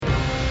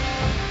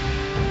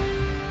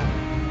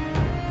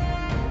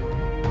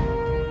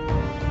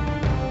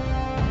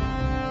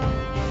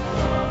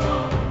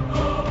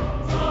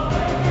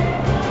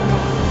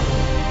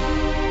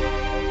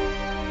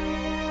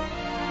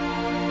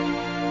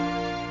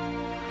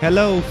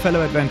Hello,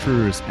 fellow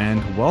adventurers,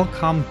 and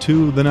welcome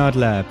to the Nerd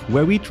Lab,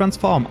 where we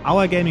transform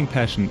our gaming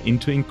passion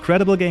into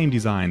incredible game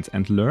designs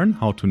and learn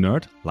how to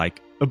nerd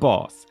like a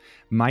boss.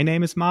 My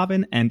name is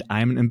Marvin, and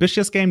I'm an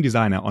ambitious game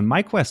designer on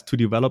my quest to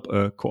develop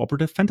a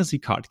cooperative fantasy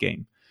card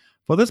game.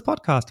 For this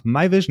podcast,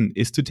 my vision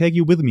is to take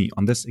you with me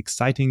on this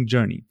exciting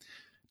journey.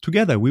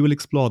 Together, we will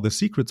explore the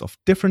secrets of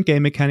different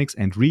game mechanics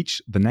and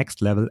reach the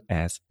next level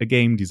as a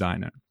game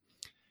designer.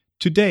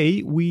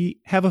 Today, we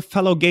have a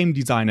fellow game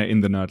designer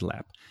in the Nerd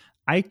Lab.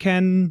 I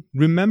can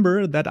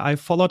remember that I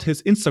followed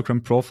his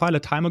Instagram profile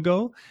a time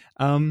ago,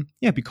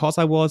 because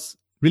I was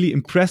really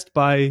impressed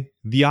by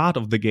the art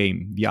of the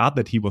game, the art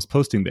that he was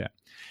posting there.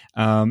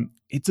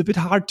 It's a bit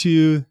hard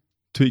to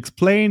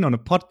explain on a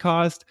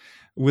podcast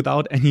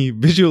without any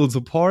visual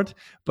support,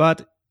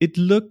 but it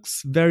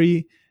looks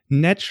very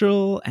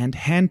natural and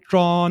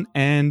hand-drawn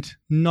and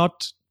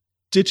not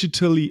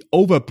digitally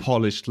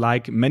over-polished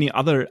like many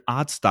other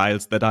art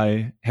styles that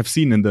I have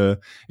seen in the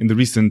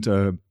recent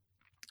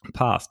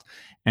past.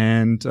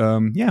 And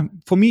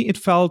for me, it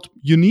felt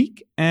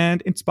unique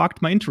and it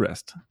sparked my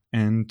interest.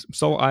 And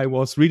so I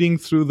was reading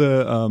through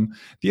the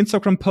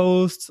Instagram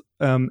posts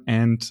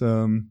and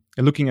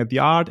looking at the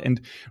art and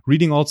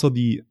reading also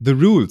the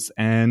rules.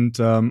 And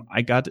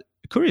I got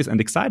curious and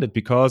excited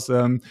because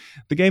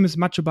the game is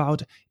much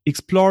about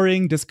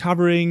exploring,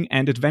 discovering,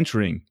 and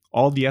adventuring.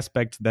 All the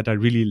aspects that I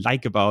really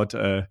like about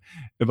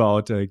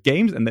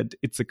games, and that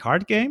it's a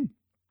card game.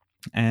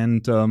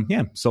 And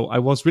so I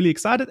was really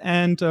excited,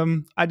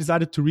 and I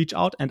decided to reach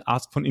out and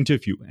ask for an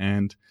interview.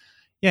 And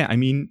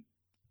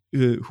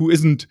who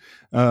isn't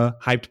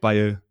hyped by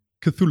a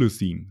Cthulhu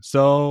theme?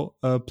 So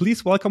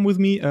please welcome with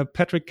me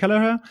Patrick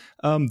Kelleher,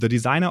 the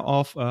designer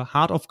of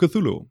Heart of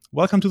Cthulhu.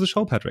 Welcome to the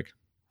show, Patrick.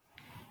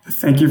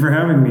 Thank you for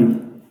having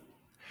me.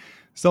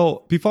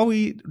 So before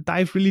we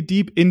dive really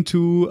deep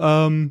into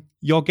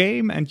your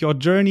game and your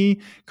journey,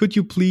 could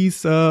you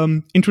please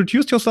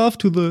introduce yourself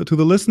to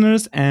the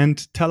listeners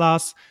and tell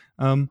us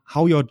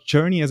how your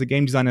journey as a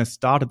game designer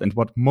started and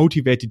what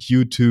motivated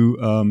you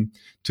to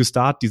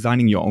start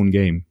designing your own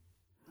game?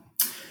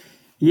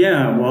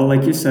 Yeah, well,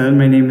 like you said,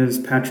 my name is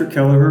Patrick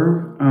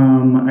Kelleher.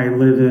 I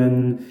live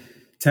in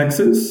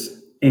Texas,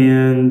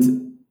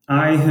 and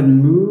I had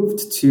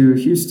moved to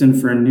Houston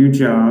for a new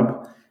job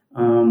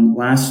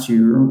last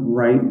year,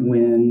 right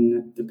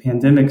when the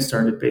pandemic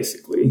started,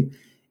 basically.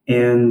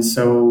 And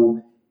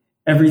so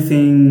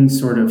everything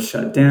sort of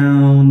shut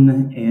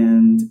down,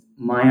 and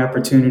my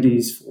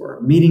opportunities for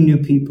meeting new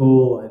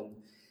people and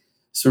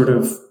sort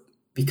of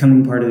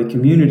becoming part of the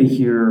community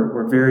here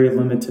were very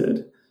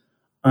limited.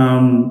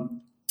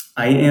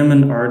 I am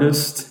an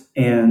artist,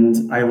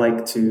 and I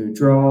like to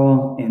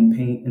draw and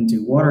paint and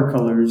do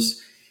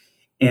watercolors.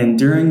 And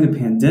during the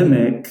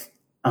pandemic,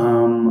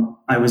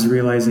 I was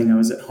realizing I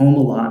was at home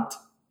a lot,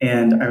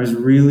 and I was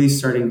really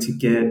starting to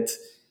get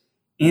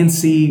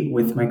antsy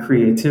with my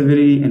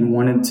creativity and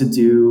wanted to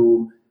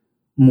do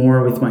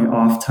more with my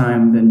off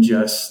time than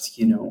just,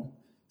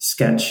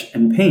 sketch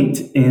and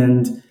paint.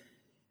 And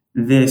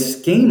this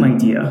game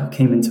idea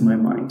came into my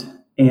mind.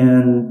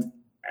 And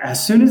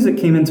as soon as it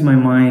came into my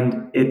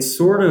mind, it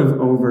sort of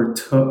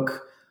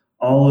overtook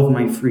all of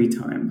my free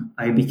time.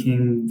 I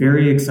became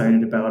very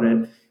excited about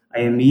it.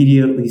 I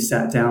immediately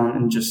sat down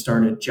and just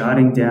started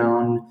jotting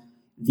down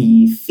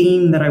the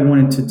theme that I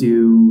wanted to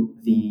do,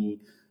 the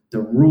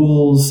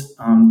rules,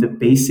 the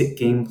basic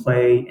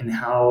gameplay, and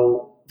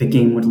how the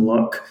game would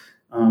look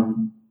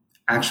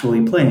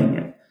actually playing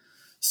it.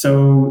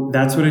 So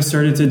that's what I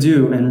started to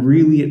do. And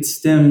really it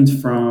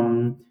stemmed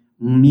from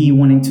me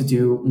wanting to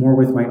do more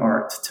with my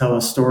art, tell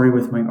a story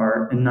with my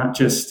art, and not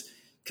just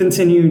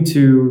continue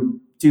to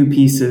do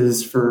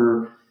pieces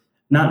for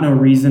not no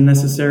reason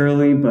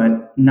necessarily,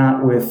 but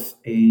not with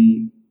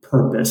a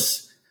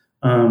purpose.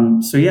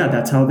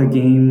 That's how the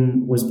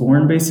game was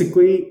born,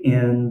 basically.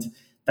 And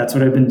that's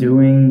what I've been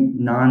doing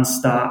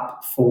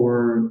nonstop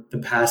for the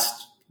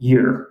past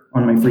year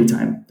on my free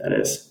time, that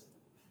is.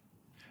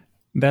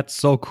 That's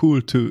so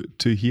cool to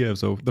hear.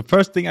 So the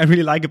first thing I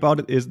really like about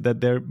it is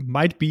that there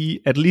might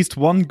be at least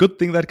one good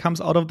thing that comes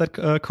out of that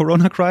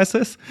Corona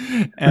crisis.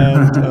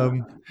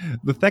 And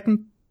the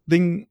second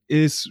thing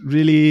is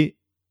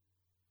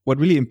what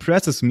really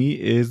impresses me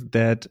is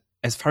that,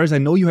 as far as I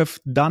know, you have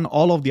done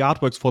all of the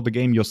artworks for the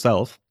game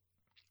yourself.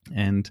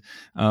 And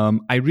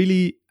I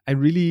really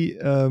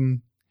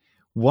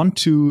want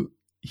to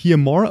hear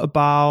more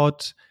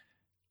about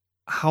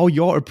how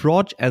your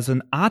approach as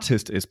an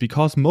artist is,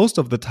 because most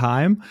of the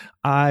time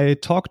I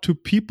talk to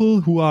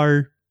people who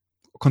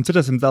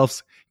consider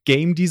themselves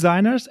game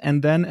designers,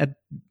 and then at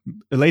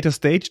a later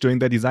stage during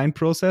their design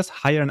process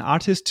hire an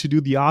artist to do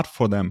the art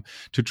for them,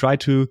 to try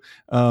to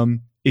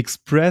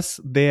express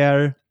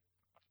their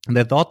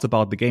thoughts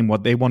about the game,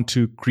 what they want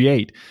to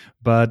create.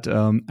 But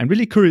I'm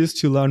really curious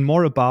to learn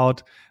more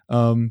about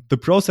the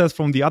process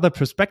from the other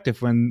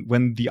perspective,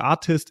 when the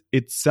artist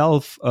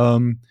itself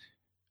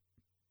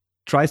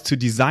tries to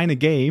design a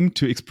game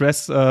to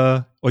express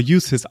or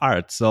use his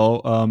art.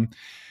 So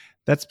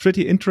that's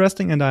pretty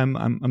interesting, and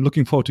I'm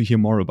looking forward to hear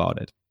more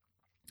about it.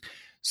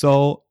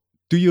 So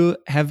do you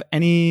have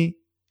any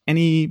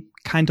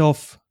kind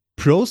of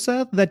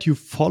process that you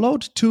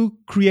followed to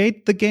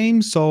create the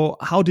game? So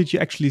how did you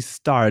actually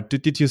start?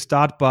 Did you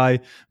start by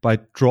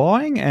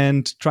drawing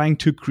and trying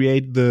to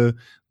create the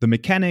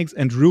mechanics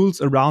and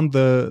rules around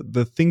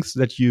the things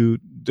that you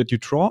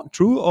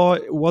drew, or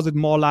was it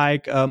more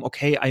like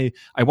okay,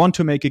 I want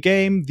to make a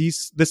game,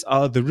 these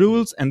are the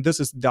rules and this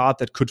is the art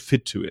that could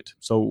fit to it?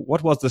 So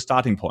what was the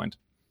starting point?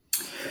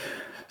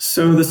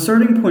 So the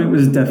starting point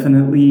was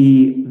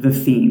definitely the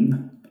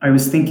theme. I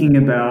was thinking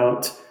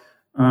about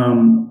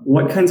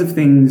what kinds of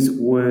things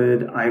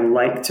would I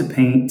like to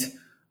paint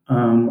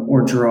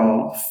or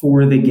draw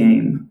for the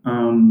game?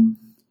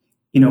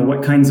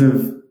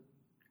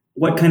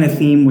 What kind of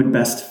theme would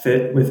best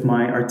fit with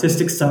my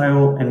artistic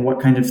style, and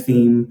what kind of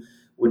theme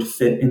would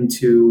fit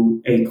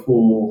into a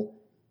cool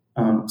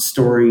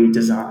story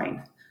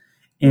design?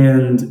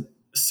 And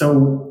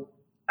so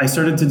I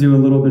started to do a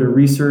little bit of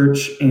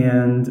research,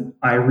 and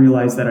I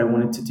realized that I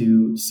wanted to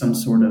do some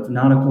sort of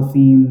nautical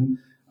theme.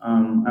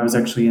 I was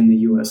actually in the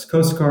U.S.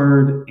 Coast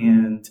Guard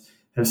and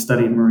have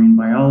studied marine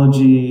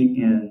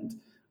biology, and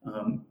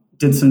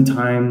did some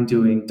time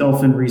doing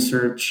dolphin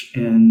research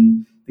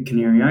in the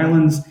Canary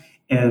Islands.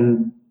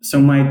 And so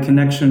my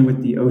connection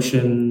with the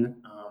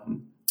ocean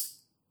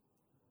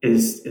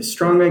is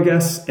strong, I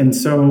guess. And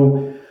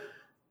so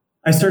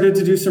I started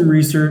to do some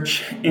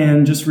research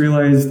and just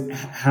realized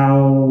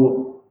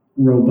how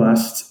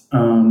robust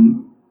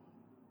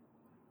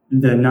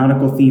the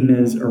nautical theme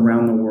is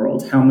around the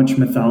world, how much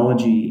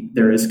mythology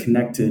there is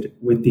connected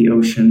with the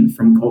ocean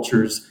from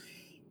cultures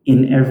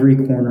in every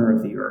corner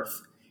of the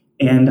earth.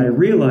 And I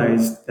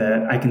realized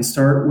that I can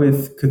start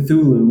with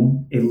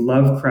Cthulhu, a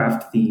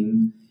Lovecraft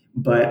theme,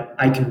 but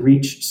I can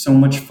reach so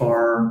much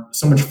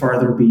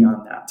farther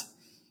beyond that,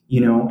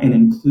 and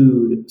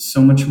include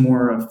so much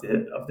more of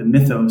the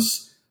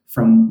mythos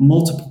from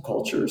multiple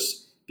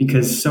cultures,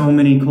 because so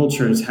many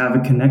cultures have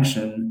a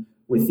connection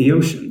with the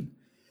ocean.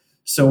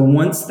 So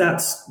once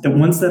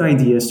that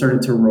idea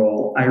started to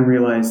roll, I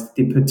realized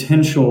the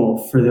potential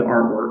for the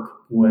artwork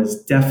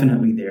was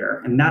definitely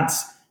there. And that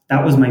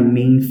was my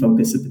main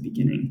focus at the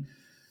beginning.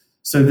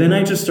 So then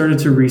I just started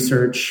to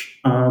research.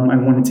 I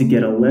wanted to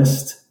get a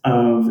list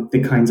of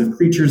the kinds of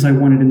creatures I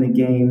wanted in the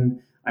game.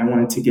 I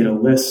wanted to get a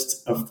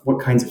list of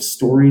what kinds of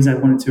stories I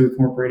wanted to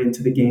incorporate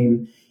into the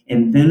game.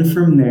 And then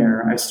from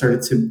there, I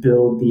started to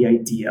build the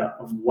idea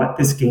of what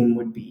this game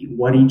would be,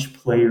 what each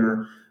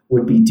player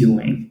would be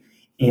doing.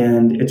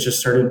 And it just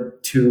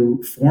started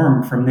to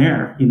form from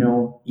there.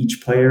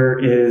 Each player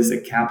is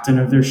a captain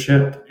of their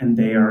ship, and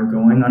they are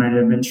going on an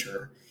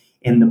adventure.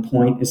 And the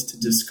point is to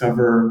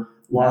discover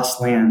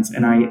lost lands.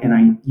 And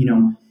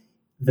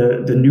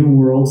the new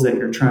worlds that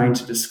you're trying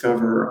to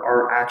discover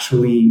are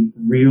actually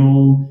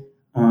real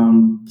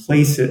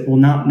places. Well,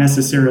 not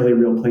necessarily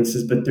real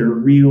places, but they're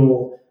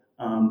real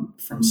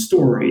from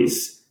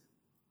stories.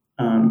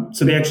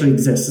 So they actually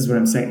exist, is what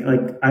I'm saying.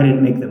 Like, I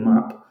didn't make them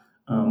up,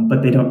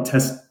 but they don't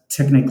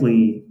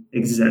technically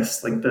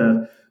exist. Like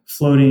the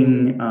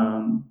floating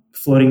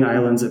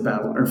islands of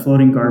Babylon, or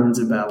floating gardens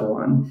of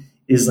Babylon,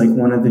 is like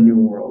one of the new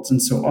worlds.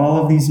 And so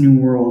all of these new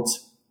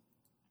worlds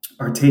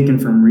are taken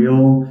from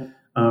real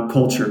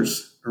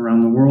cultures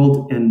around the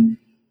world. And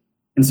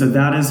so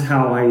that is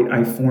how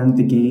I formed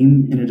the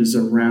game. And it is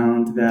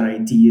around that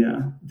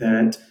idea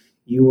that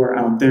you are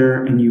out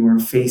there and you are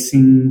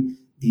facing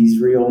these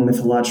real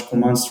mythological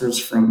monsters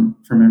from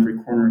every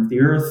corner of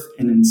the earth,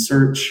 and in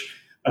search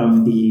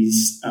of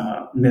these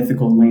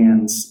mythical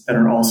lands that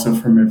are also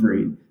from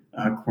every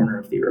corner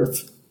of the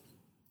earth.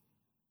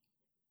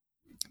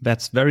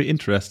 That's very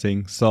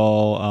interesting.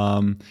 So,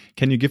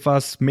 can you give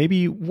us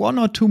maybe one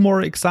or two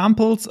more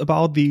examples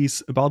about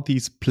these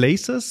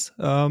places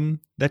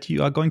that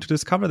you are going to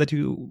discover, that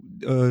you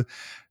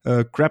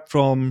grab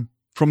from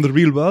the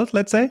real world,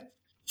 let's say?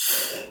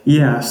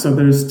 Yeah. So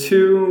there's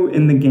two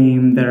in the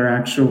game that are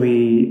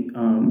actually.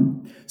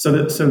 So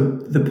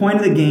the point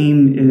of the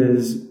game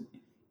is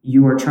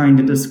you are trying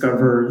to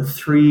discover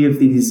three of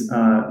these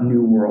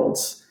new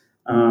worlds.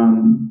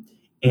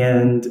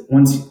 And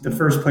once the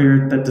first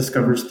player that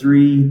discovers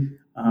three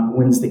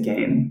wins the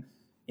game.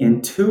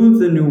 And two of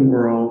the new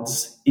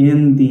worlds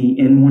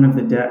in one of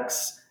the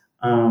decks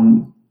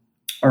are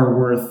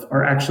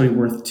actually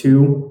worth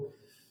two.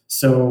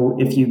 So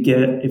if you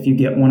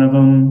get one of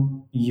them,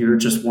 you're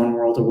just one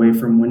world away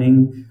from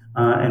winning.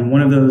 And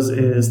one of those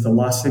is the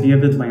lost city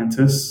of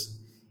Atlantis,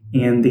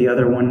 and the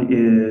other one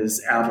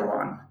is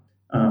Avalon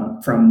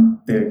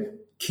from the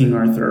King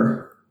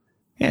Arthur.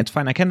 Yeah, it's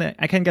fine. I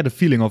can get a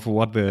feeling of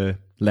what the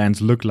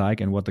lands look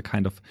like and what the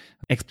kind of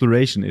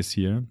exploration is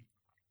here.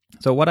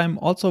 So what I'm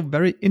also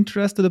very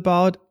interested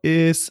about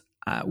is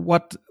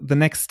what the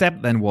next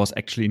step then was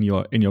actually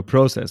in your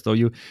process. So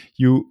you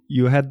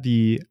had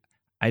the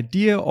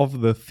idea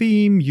of the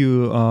theme.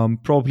 You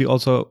probably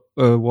also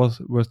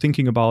were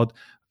thinking about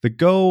the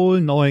goal,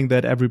 knowing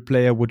that every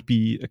player would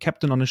be a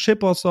captain on a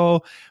ship or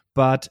so.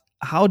 But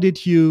how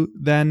did you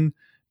then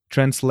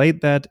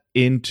translate that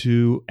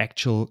into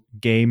actual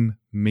game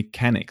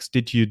mechanics?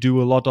 Did you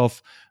do a lot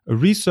of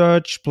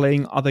research,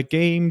 playing other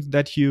games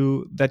that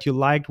you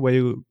liked, where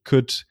you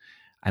could,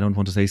 I don't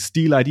want to say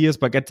steal ideas,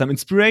 but get some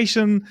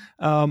inspiration?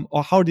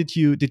 Or how did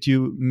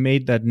you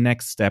make that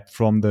next step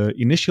from the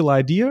initial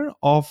idea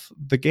of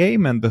the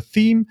game and the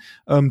theme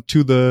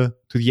to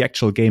the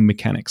actual game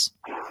mechanics?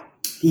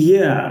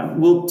 Yeah,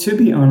 well, to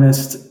be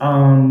honest,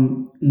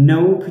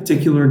 no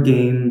particular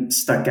game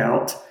stuck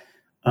out.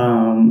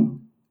 No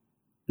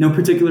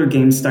particular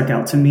game stuck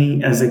out to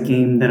me as a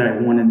game that I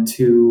wanted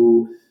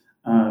to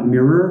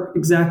mirror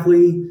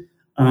exactly.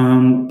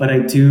 But I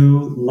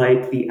do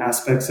like the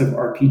aspects of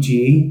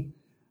RPG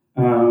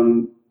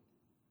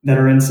that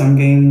are in some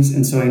games.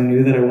 And so I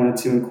knew that I wanted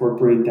to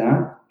incorporate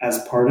that as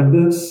part of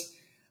this.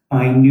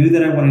 I knew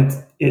that I wanted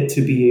it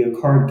to be a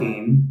card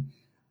game.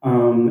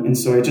 And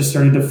so I just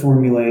started to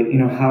formulate,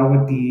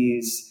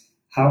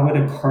 how would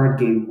a card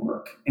game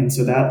work? And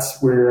so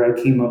that's where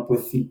I came up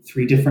with the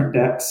 3 different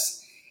decks.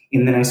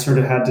 And then I sort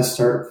of had to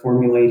start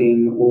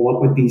formulating, well,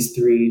 what would these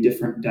 3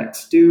 different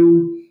decks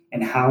do?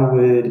 And how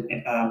would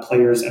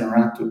players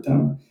interact with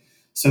them?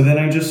 So then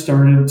I just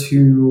started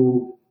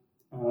to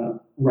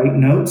write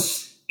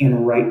notes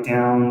and write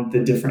down the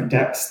different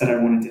decks that I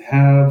wanted to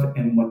have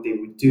and what they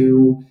would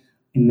do.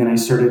 And then I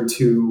started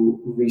to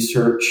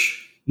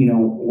research,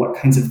 what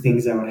kinds of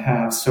things I would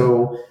have.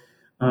 So,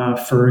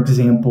 for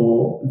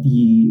example,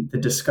 the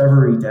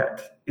Discovery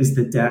deck is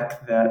the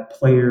deck that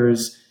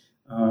players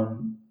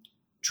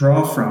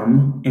draw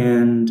from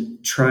and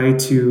try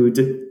to...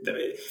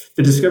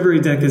 The Discovery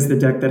deck is the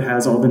deck that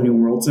has all the new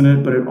worlds in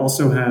it, but it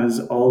also has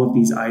all of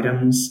these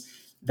items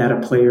that a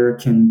player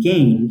can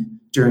gain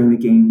during the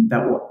game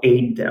that will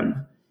aid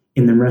them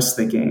in the rest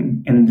of the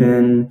game. And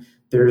then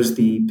there's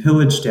the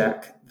Pillage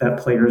deck that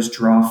players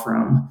draw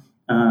from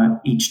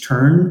each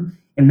turn,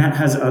 and that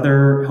has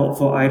other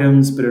helpful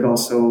items, but it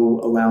also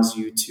allows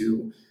you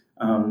to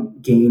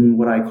gain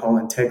what I call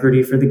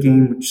integrity for the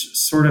game, which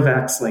sort of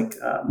acts like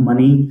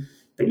money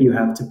that you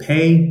have to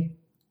pay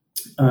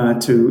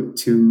to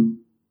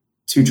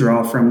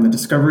draw from the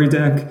Discovery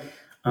deck.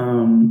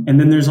 And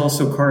then there's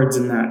also cards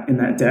in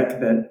that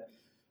deck that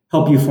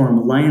help you form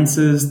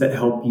alliances, that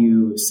help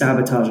you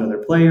sabotage other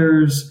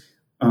players,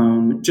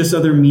 just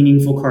other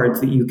meaningful cards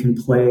that you can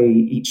play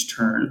each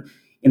turn.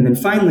 And then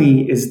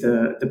finally is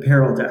the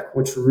Peril deck,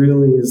 which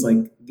really is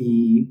like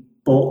the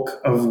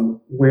bulk of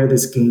where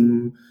this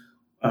game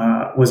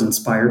was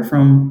inspired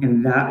from.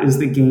 And that is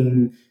the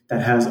game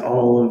that has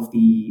all of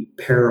the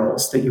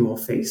perils that you will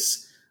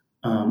face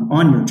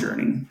on your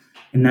journey.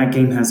 And that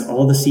game has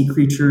all the sea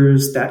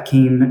creatures that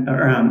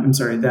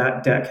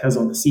deck has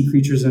all the sea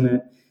creatures in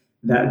it.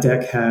 That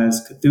deck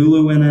has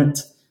Cthulhu in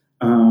it.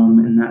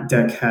 And that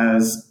deck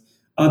has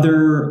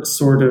other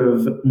sort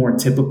of more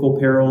typical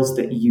perils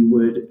that you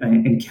would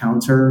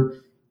encounter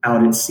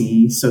out at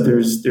sea. So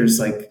there's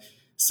like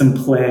some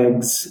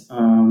plagues.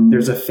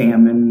 There's a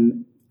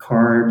famine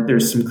card.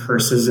 There's some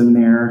curses in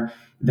there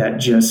that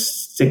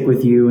just stick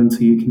with you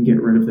until you can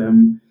get rid of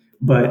them.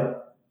 But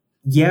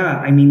yeah,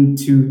 I mean,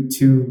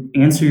 to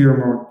answer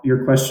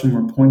your question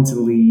more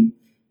pointedly,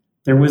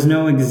 there was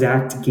no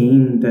exact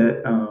game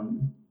that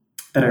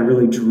I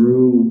really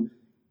drew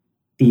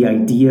the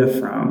idea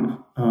from.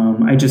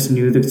 I just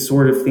knew the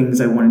sort of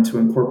things I wanted to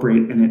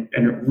incorporate, and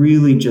it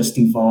really just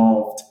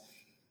evolved.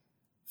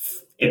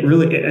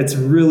 It's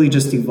really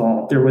just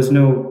evolved. There was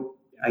no,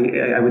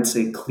 I would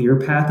say, clear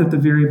path at the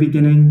very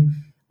beginning.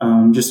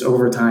 Just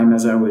over time,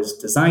 as I was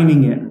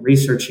designing it and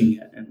researching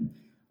it and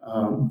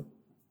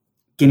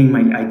getting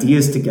my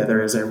ideas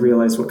together, as I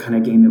realized what kind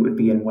of game it would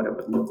be and what it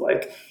would look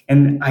like.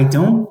 And I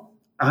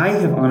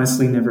have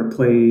honestly never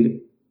played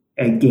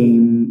a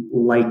game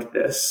like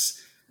this.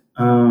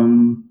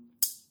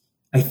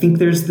 I think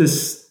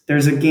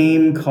there's a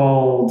game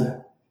called,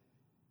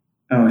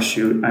 oh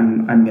shoot,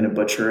 I'm going to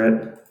butcher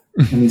it.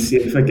 Let me see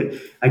if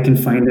I can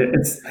find it.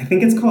 I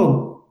think it's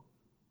called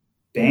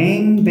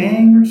Bang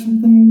Bang or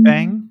something.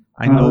 Bang.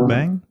 I know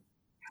Bang.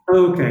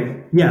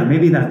 Okay. Yeah,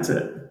 maybe that's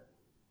it.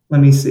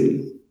 Let me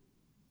see.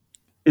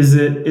 Is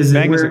it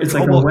Bang where it's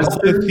like a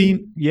Western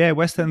theme?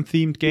 Western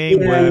themed game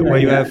where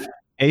you have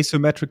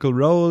asymmetrical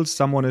roles.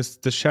 Someone is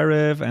the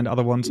sheriff and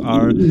other ones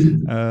are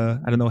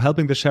I don't know,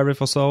 helping the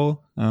sheriff or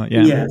so.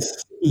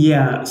 Yes.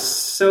 Yeah.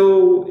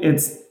 So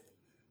it's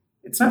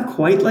not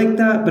quite like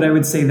that, but I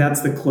would say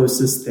that's the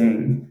closest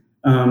thing.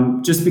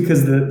 Just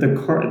because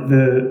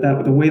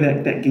the way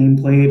that game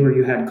played, where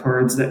you had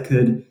cards that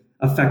could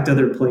affect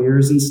other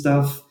players and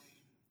stuff,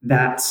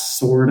 that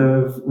sort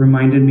of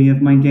reminded me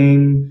of my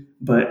game,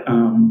 but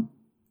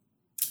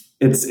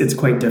it's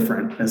quite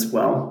different as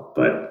well.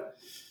 But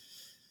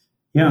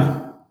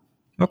yeah.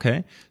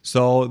 Okay.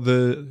 So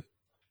the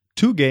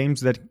 2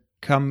 games that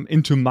come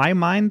into my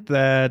mind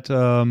that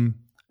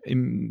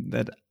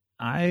that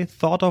I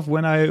thought of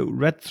when I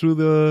read through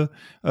the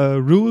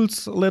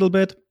rules a little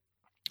bit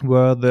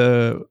were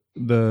the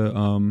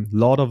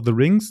Lord of the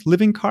Rings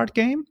living card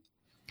game,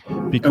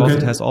 because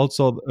it has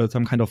also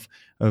some kind of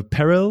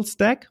perils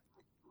deck,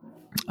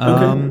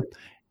 and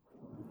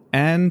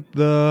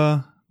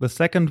the The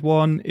second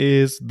one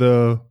is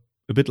a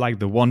bit like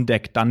the one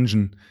deck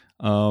dungeon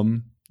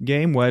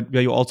game where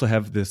you also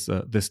have this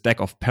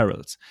deck of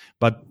perils.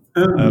 But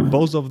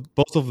both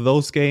of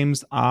those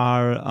games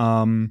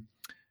are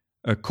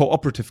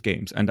cooperative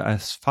games, and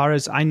as far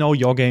as I know,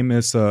 your game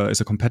is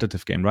a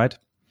competitive game, right?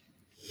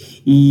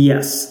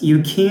 Yes,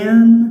 you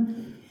can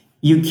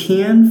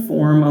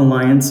form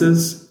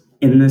alliances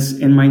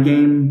in my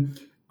game,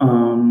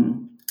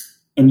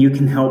 and you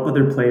can help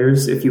other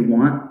players if you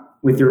want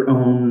with your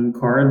own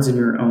cards and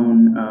your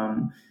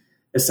own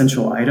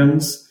essential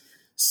items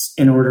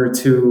in order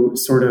to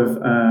sort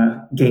of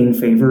gain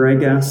favor, I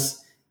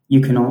guess.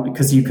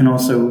 Because you can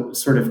also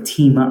sort of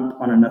team up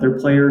on another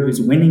player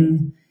who's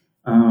winning.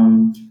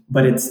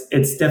 But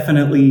it's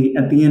definitely,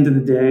 at the end of the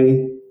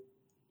day,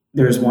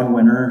 there's one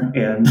winner,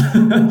 and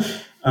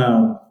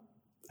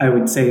I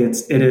would say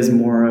it is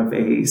more of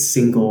a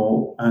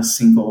single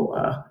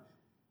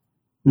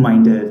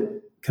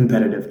minded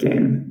competitive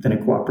game than a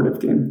cooperative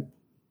game.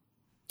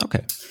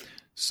 Okay,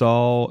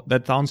 so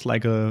that sounds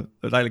like a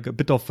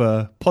bit of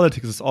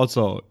politics is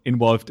also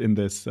involved in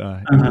this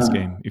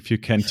game. If you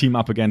can team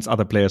up against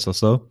other players or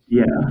so.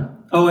 Yeah.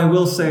 Oh, I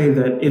will say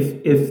that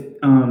if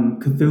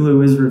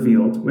Cthulhu is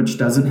revealed, which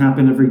doesn't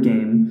happen every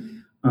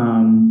game,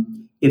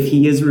 if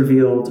he is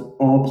revealed,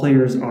 all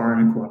players are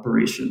in a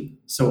cooperation.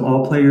 So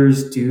all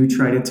players do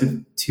try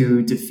to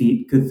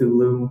defeat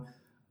Cthulhu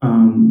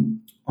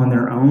on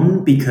their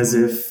own, because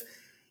if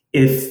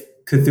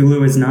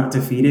Cthulhu is not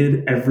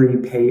defeated, every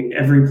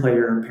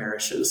player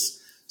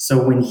perishes.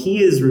 So when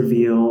he is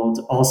revealed,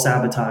 all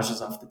sabotage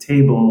is off the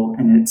table,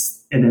 and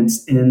it's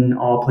in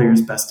all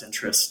players' best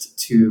interest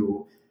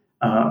to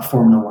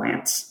form an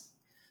alliance.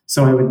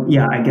 So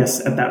I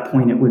guess at that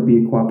point it would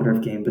be a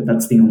cooperative game, but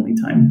that's the only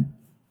time.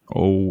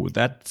 Oh,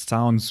 that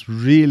sounds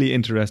really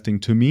interesting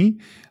to me.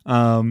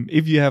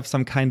 If you have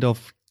some kind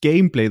of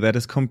gameplay that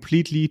is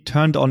completely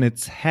turned on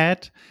its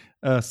head,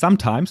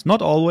 sometimes,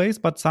 not always,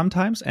 but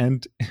sometimes,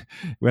 and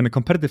when a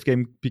competitive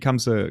game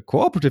becomes a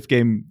cooperative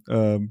game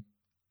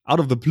out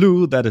of the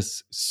blue, that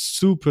is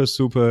super,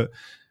 super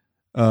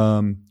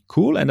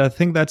cool. And I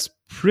think that's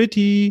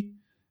pretty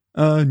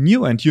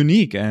new and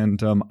unique.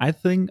 And I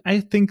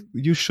think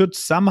you should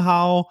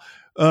somehow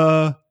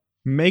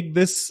make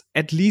this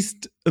at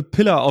least a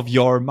pillar of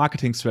your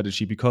marketing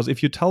strategy, because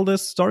if you tell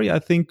this story, I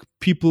think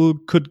people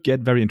could get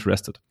very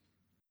interested.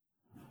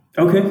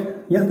 Okay,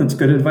 yeah, that's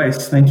good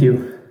advice. Thank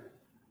you.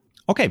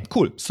 Okay,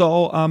 cool.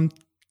 So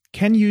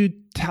can you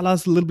tell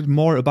us a little bit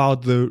more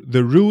about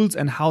the rules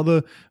and how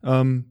the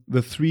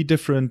three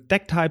different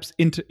deck types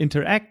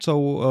interact?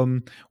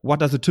 So what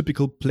does a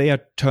typical player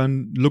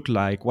turn look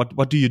like?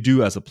 What do you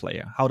do as a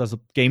player? How does a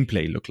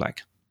gameplay look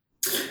like?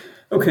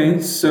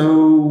 Okay,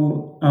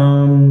 so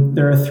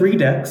there are three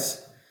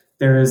decks.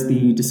 There is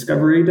the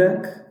Discovery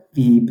deck,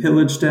 the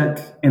Pillage deck,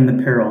 and the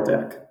Peril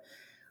deck.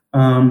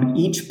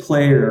 Each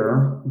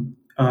player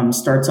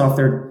starts off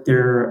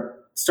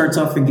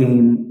the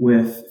game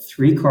with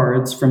three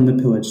cards from the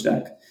Pillage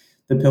deck.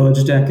 The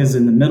Pillage deck is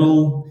in the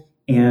middle,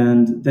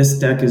 and this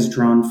deck is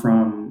drawn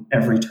from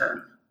every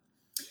turn.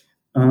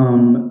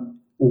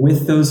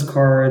 With those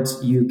cards,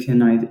 you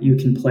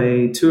can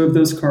play two of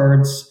those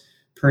cards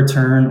per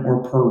turn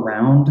or per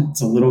round.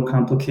 It's a little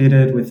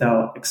complicated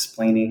without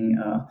explaining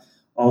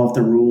all of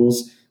the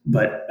rules,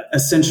 but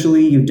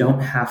essentially you don't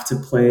have to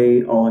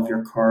play all of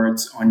your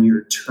cards on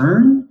your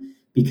turn,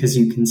 because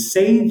you can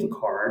save a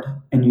card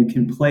and you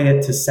can play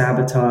it to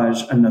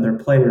sabotage another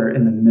player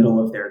in the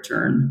middle of their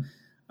turn.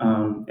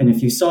 And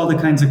if you saw the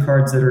kinds of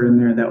cards that are in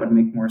there, that would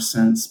make more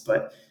sense.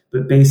 But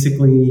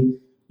basically,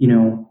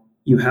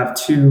 you have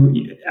two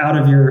out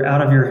of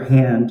your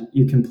hand.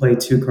 You can play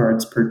two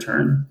cards per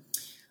turn.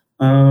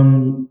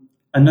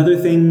 Another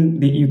thing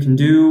that you can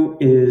do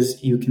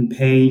is you can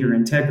pay your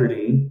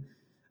integrity.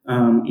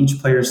 Each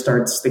player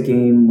starts the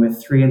game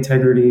with 3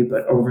 integrity,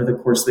 but over the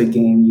course of the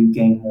game, you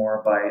gain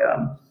more by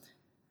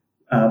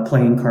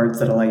playing cards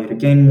that allow you to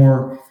gain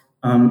more.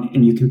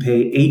 And you can pay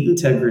 8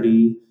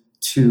 integrity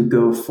to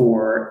go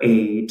for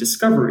a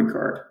discovery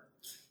card.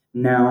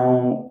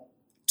 Now,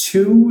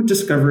 2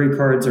 discovery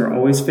cards are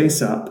always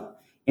face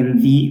up,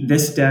 and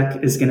this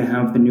deck is going to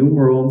have the new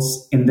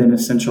worlds and then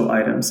essential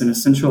items. And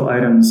essential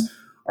items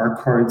are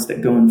cards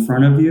that go in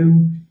front of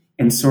you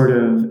and sort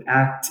of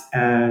act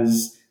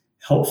as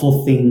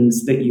helpful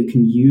things that you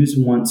can use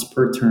once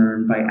per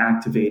turn by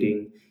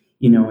activating,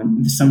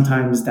 and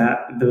sometimes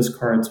those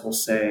cards will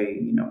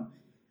say,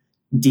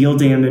 deal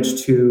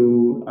damage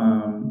to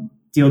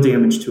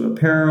a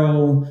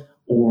peril,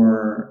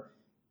 or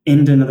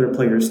end another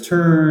player's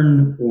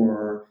turn,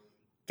 or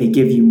they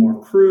give you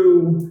more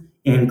crew,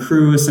 and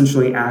crew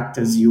essentially act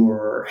as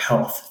your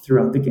health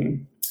throughout the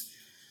game.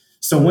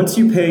 So once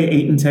you pay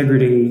 8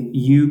 integrity,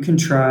 you can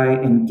try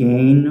and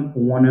gain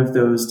one of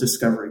those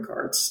discovery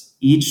cards.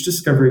 Each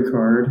discovery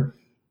card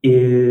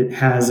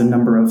has a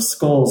number of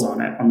skulls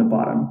on it on the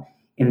bottom,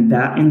 and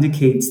that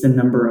indicates the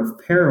number of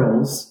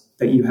perils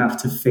that you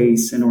have to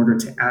face in order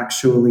to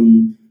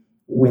actually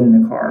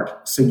win the card.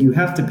 So you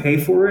have to pay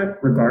for it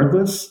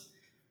regardless,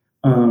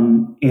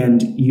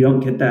 And you don't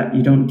get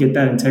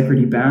that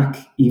integrity back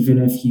even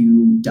if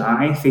you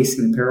die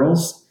facing the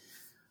perils.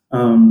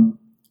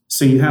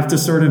 So you have to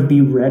sort of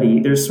be ready.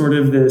 There's sort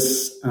of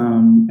this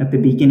at the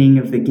beginning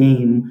of the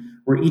game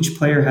where each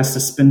player has to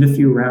spend a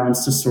few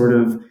rounds to sort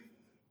of,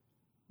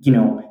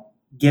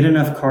 get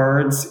enough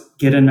cards,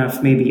 get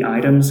enough maybe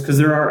items, because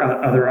there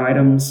are other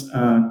items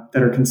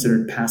that are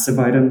considered passive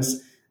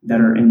items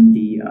that are in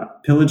the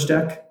pillage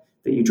deck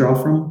that you draw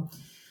from.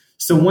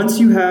 So once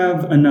you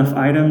have enough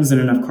items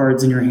and enough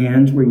cards in your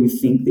hand where you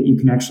think that you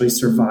can actually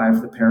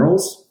survive the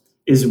perils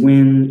is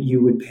when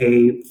you would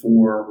pay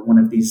for one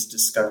of these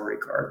discovery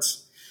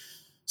cards.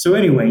 So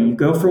anyway, you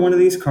go for one of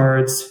these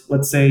cards.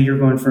 Let's say you're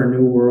going for a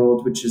new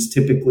world, which is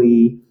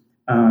typically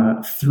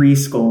 3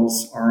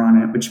 skulls are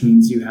on it, which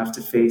means you have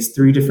to face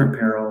 3 different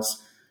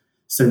perils.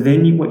 So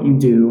then what you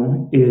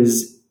do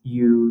is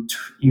you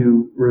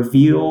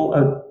reveal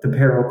the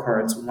peril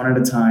cards one at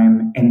a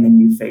time, and then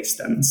you face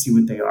them and see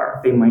what they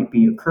are. They might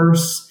be a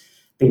curse.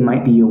 They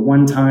might be a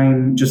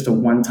one-time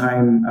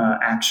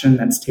action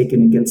that's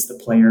taken against the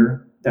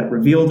player that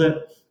revealed it,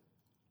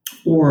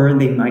 or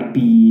they might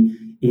be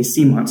a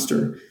sea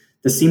monster.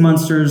 The sea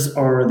monsters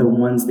are the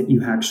ones that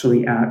you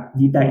actually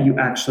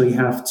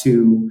have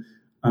to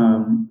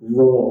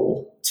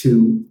roll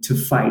to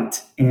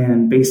fight,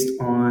 and based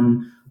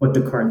on what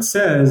the card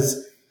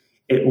says,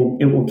 it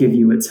will give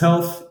you its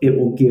health. It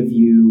will give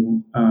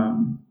you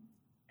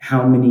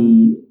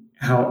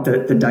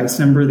the dice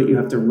number that you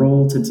have to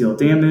roll to deal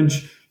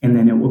damage, and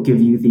then it will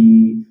give you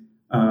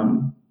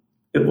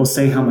it will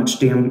say how much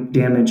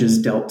damage is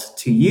dealt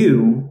to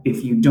you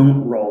if you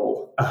don't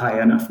roll a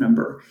high enough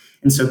number.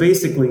 And so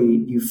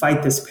basically, you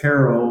fight this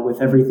peril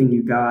with everything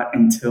you got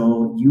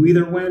until you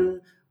either win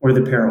or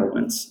the peril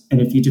wins.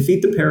 And if you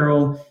defeat the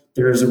peril,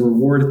 there is a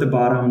reward at the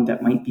bottom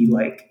that might be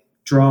like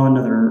draw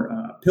another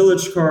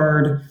pillage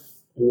card,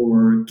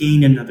 or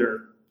gain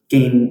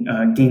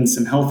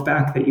some health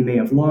back that you may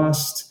have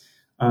lost,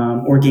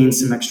 or gain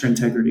some extra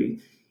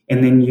integrity.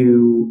 And then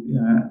you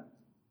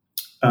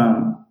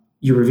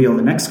reveal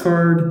the next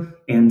card,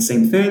 and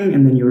same thing,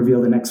 and then you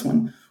reveal the next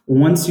one.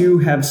 Once you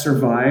have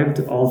survived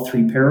all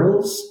 3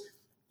 perils,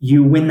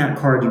 you win that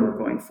card you were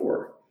going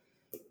for.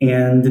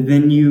 And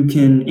then you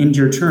can end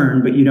your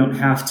turn, but you don't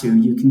have to.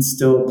 You can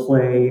still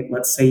play.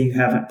 Let's say you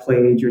haven't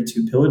played your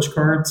 2 pillage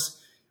cards,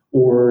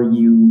 or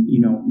you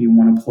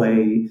want to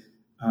play,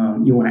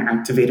 you want to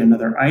activate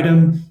another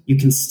item. You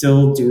can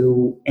still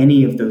do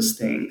any of those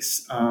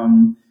things.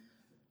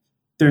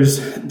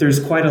 There's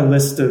quite a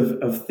list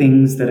of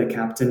things that a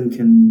captain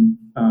can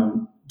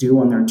do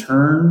on their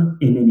turn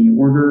in any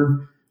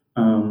order.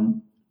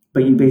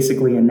 But you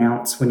basically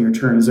announce when your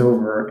turn is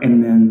over,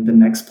 and then the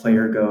next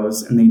player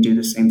goes and they do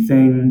the same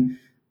thing,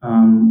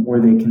 or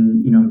they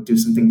can, do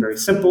something very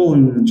simple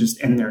and then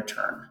just end their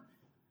turn.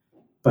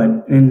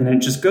 And then it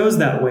just goes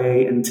that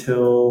way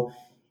until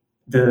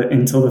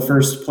the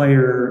first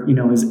player,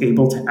 is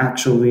able to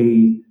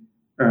actually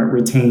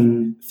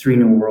retain 3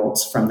 new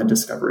worlds from the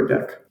discovery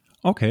deck.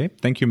 Okay,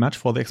 thank you much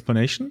for the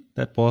explanation.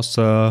 That was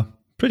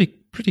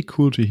pretty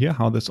cool to hear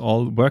how this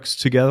all works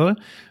together.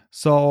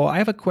 So I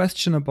have a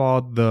question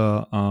about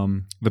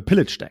the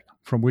pillage deck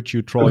from which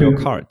you draw your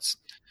cards.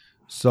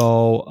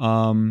 So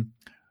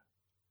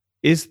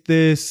is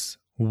this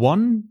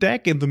one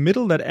deck in the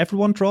middle that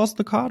everyone draws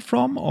the card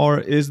from, or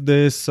is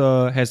this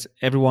has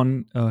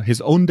everyone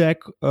his own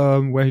deck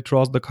where he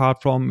draws the card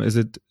from? Is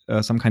it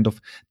some kind of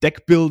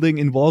deck building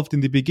involved in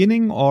the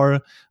beginning,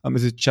 or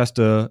is it just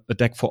a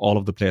deck for all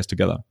of the players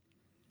together?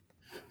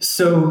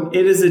 So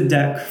it is a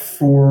deck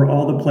for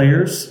all the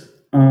players.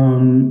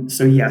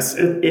 So yes,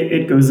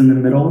 it goes in the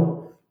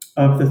middle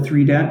of the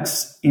 3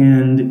 decks,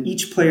 and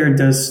each player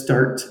does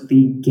start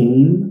the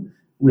game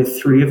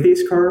with 3 of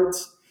these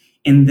cards.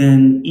 And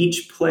then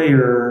each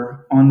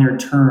player on their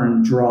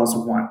turn draws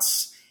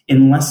once,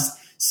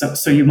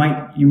 so you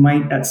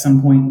might at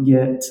some point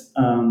get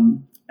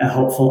a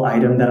helpful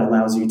item that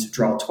allows you to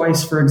draw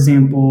twice, for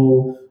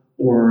example,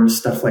 or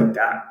stuff like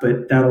that.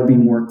 But that'll be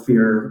more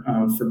clear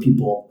for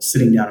people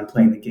sitting down and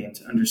playing the game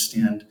to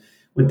understand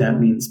what that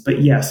means.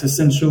 But yes,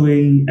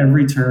 essentially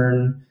every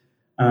turn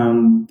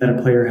that a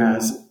player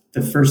has,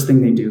 the first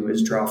thing they do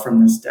is draw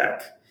from this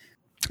deck.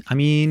 I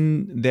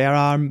mean, there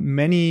are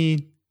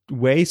many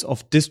ways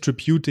of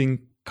distributing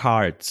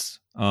cards.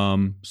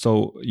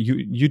 So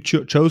you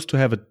chose to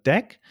have a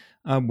deck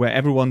where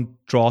everyone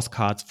draws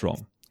cards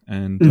from,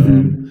 and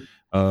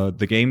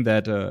the game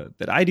that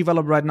I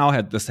develop right now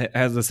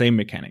has the same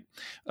mechanic.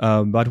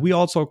 But we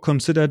also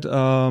considered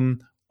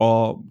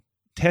or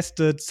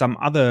tested some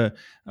other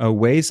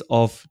ways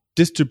of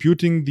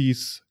distributing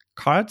these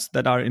cards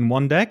that are in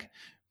one deck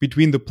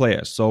between the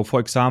players. So, for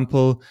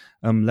example,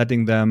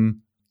 letting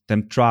them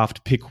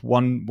pick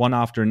one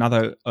after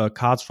another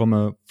cards from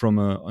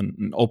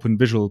an open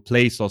visual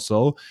place or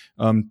so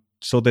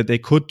that they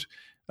could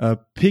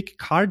pick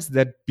cards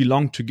that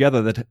belong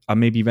together, that are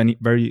maybe very,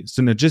 very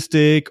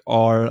synergistic,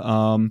 or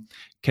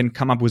can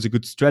come up with a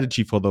good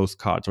strategy for those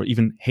cards, or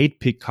even hate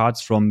pick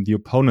cards from the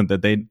opponent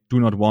that they do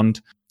not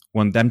want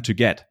them to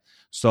get.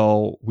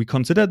 So we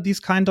considered these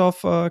kind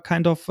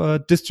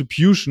of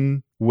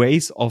distribution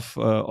ways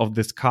of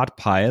this card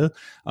pile,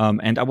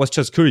 and I was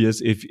just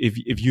curious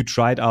if you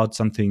tried out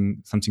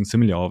something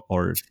similar,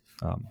 or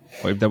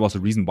if there was a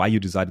reason why you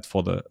decided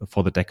for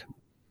the deck.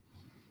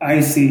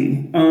 I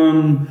see.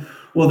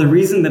 Well, the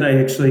reason that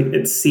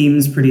it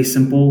seems pretty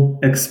simple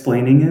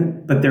explaining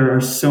it, but there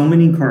are so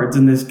many cards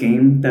in this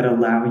game that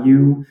allow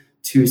you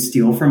to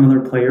steal from other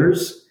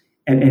players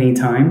at any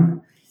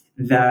time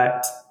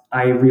that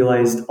I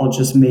realized I'll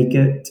just make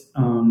it,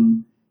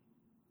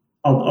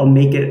 I'll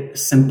make it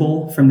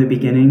simple from the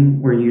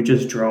beginning where you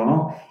just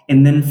draw.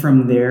 And then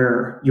from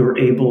there, you're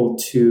able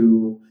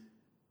to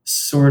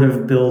sort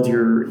of build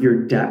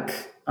your deck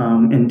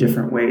in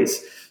different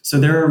ways. So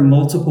there are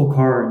multiple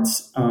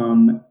cards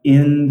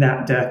in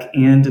that deck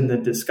and in the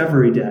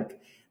discovery deck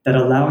that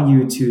allow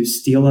you to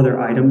steal other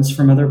items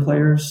from other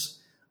players,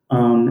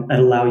 that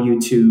allow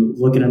you to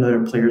look at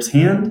another player's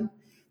hand,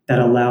 that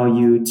allow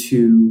you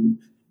to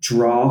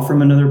draw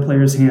from another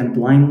player's hand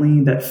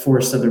blindly, that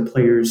force other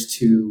players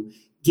to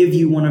give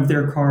you one of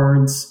their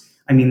cards.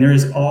 I mean,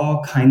 there's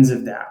all kinds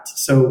of that.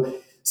 So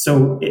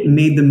it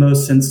made the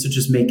most sense to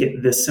just make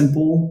it this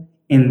simple,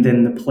 and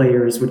then the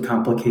players would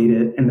complicate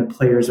it, and the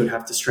players would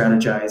have to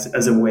strategize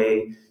as a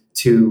way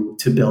to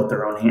build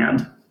their own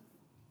hand.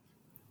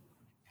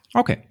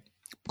 Okay,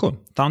 cool.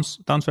 Sounds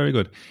very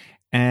good.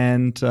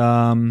 And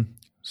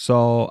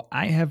so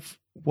I have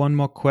one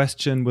more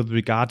question with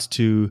regards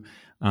to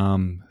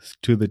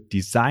the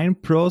design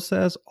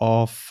process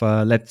of,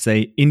 let's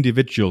say,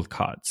 individual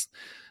cards,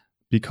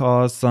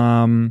 because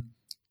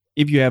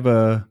if you have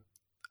a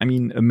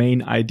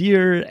main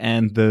idea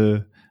and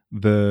the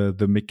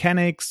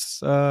mechanics,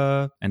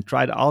 and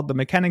tried out the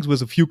mechanics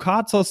with a few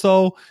cards or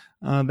so,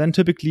 then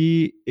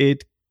typically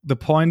the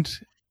point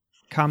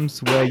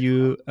comes where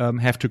you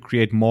have to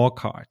create more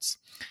cards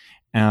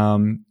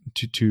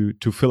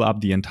to fill up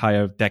the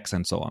entire decks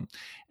and so on.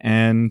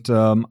 And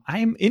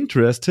I'm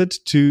interested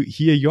to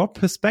hear your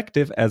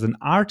perspective as an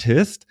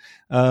artist,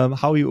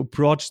 how you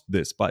approached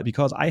this,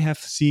 because I have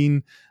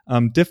seen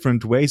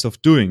different ways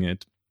of doing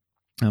it.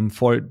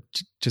 For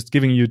just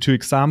giving you two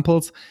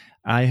examples,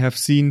 I have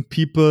seen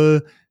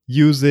people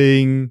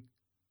using,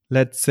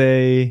 let's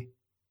say,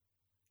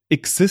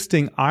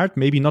 existing art,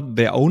 maybe not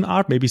their own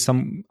art, maybe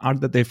some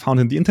art that they found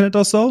in the internet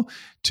or so,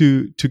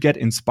 to get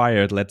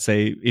inspired. Let's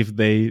say if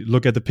they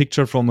look at the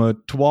picture from a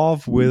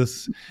dwarf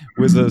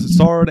with a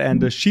sword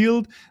and a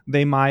shield,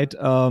 they might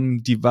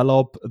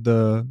develop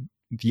the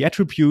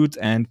attributes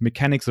and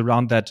mechanics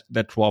around that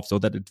dwarf so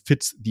that it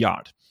fits the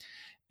art.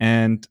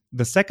 And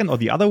the second, or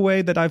the other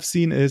way that I've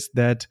seen, is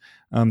that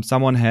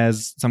someone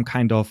has some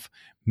kind of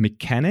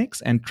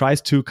mechanics and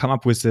tries to come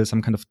up with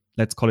some kind of,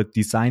 let's call it,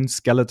 design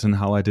skeleton,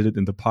 how I did it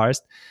in the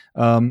past,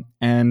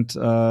 and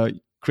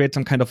create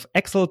some kind of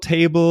Excel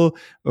table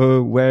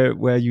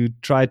where you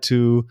try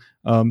to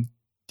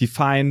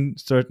define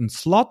certain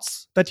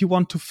slots that you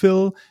want to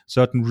fill,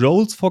 certain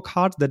roles for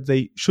cards that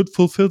they should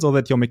fulfill, so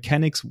that your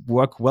mechanics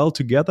work well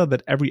together,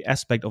 that every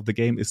aspect of the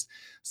game is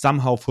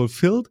somehow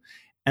fulfilled,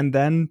 and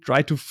then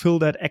try to fill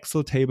that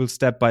Excel table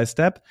step by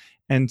step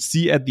and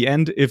see at the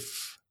end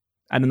if,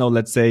 I don't know,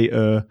 let's say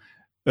a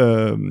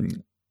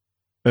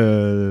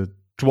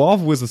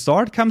dwarf with a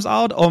sword comes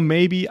out, or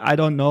maybe, I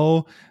don't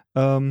know,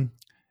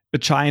 a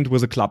giant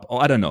with a club,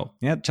 or I don't know.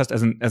 Yeah, just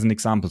as an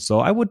example. So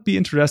I would be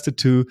interested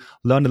to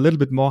learn a little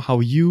bit more how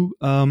you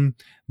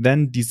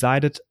then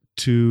decided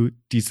to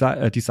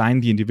design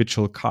the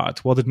individual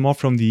cards. Was it more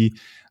from the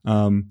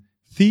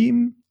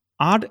theme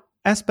art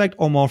aspect,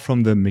 or more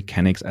from the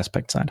mechanics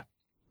aspect side?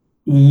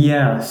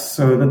 Yeah,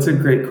 so that's a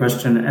great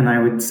question. And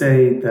I would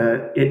say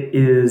that it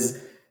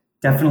is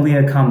definitely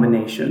a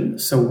combination.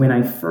 So when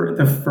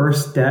the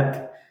first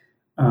deck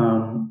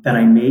that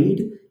I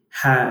made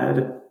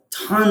had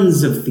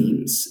tons of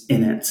themes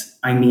in it.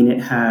 I mean,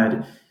 it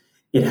had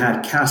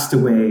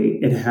Castaway,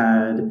 it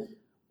had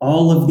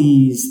all of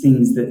these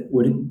things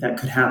that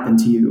could happen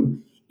to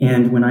you.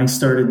 And when I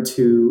started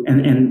to,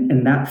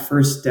 and that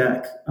first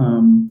deck,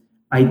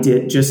 I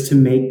did just to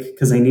make,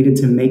 because I needed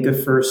to make a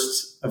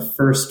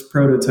first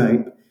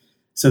prototype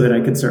so that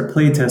I could start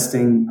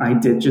playtesting. I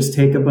did just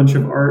take a bunch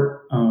of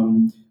art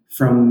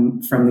from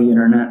the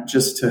internet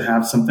just to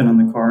have something on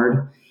the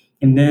card.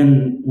 And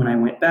then when I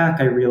went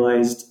back, I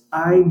realized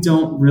I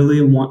don't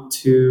really want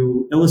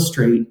to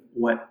illustrate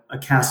what a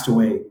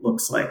Castaway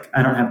looks like.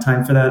 I don't have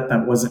time for that.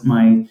 That wasn't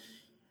my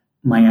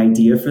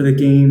idea for the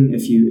game.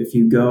 If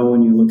you go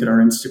and you look at our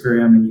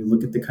Instagram and you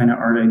look at the kind of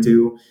art I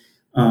do,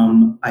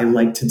 I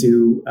like to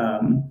do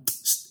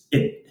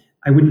it.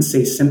 I wouldn't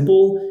say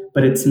simple,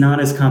 but it's not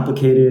as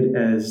complicated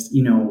as,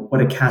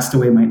 what a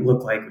Castaway might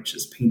look like, which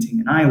is painting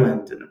an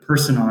island and a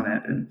person on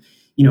it, and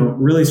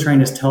really trying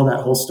to tell that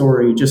whole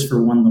story just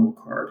for one little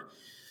card.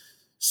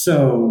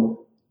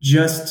 So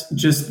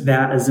just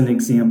that as an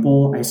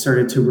example, I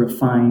started to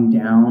refine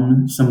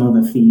down some of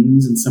the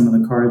themes and some of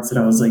the cards that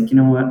I was like, you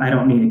know what, I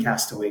don't need a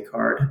Castaway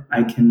card.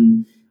 I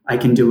can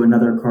do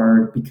another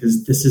card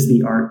because this is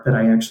the art that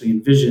I actually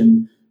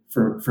envision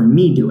for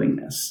me doing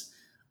this.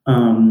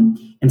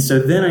 And so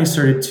then I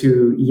started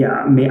to,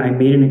 I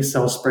made an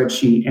Excel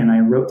spreadsheet and I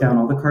wrote down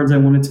all the cards I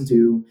wanted to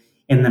do.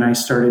 And then I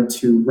started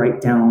to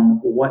write down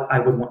what I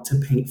would want to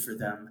paint for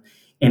them.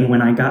 And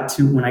when I got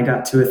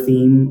to a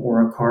theme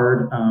or a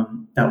card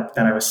that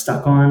I was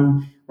stuck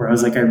on, where I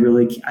was like, I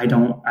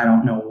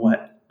don't know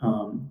what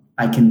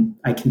I can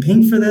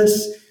paint for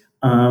this.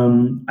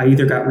 I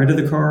either got rid of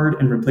the card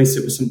and replaced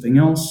it with something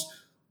else,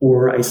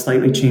 or I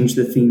slightly changed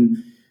the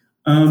theme.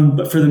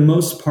 But for the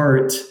most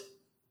part,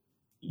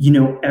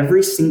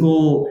 every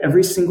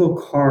single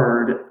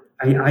card,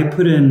 I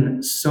put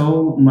in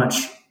so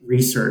much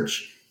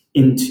research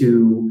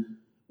into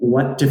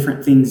what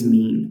different things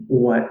mean,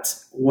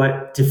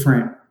 what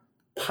different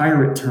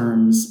pirate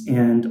terms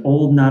and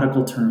old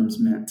nautical terms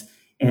meant,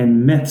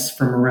 and myths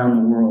from around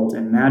the world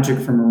and magic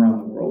from around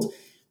the world,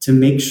 to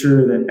make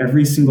sure that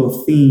every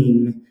single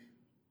theme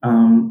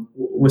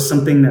was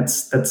something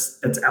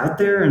that's out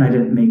there and I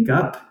didn't make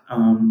up.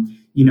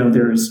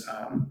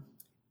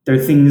 There are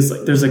things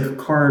like, there's like a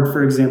card,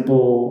 for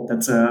example,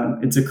 it's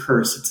a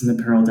curse. It's in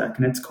the peril deck,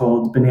 and it's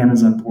called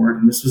Bananas on Board.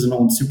 And this was an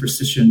old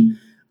superstition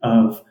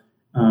of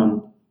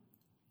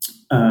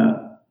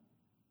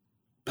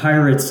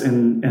pirates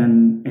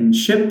and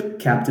ship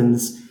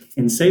captains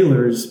and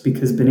sailors,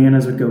 because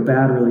bananas would go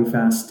bad really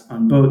fast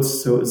on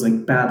boats. So it was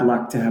like bad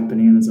luck to have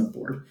bananas on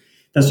board.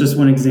 That's just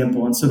one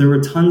example. And so there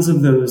were tons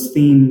of those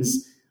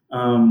themes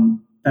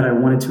that I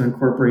wanted to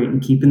incorporate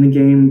and keep in the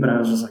game, but I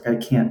was just like, I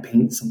can't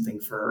paint something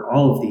for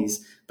all of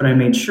these. But I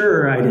made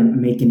sure I didn't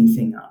make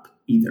anything up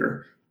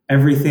either.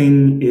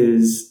 Everything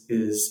is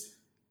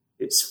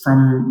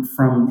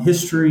from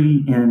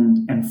history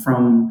and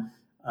from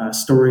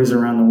stories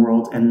around the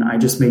world, and I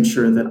just made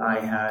sure that I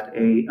had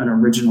an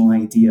original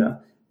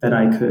idea that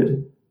I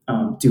could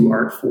do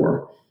art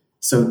for.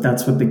 So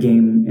that's what the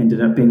game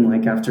ended up being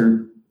like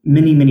after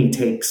many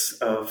takes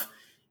of,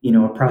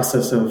 a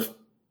process of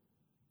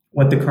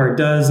what the card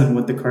does and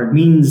what the card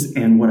means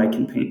and what I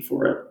can paint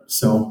for it.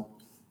 So,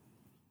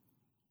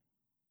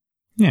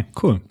 yeah,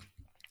 cool.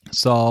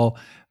 So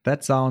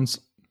that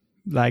sounds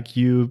like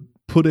you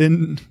put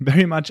in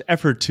very much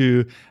effort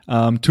to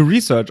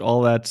research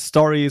all that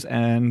stories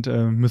and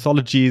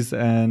mythologies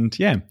and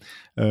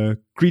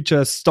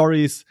creatures,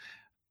 stories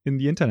in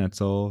the internet.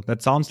 So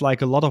that sounds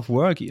like a lot of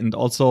work, and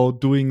also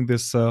doing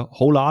this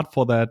whole art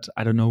for that,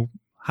 I don't know,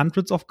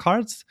 hundreds of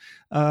cards.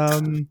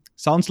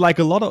 Sounds like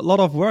a lot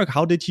of work.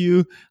 How did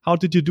you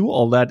do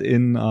all that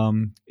in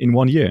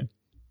 1 year?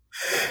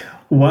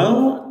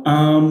 Well,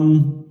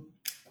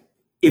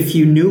 if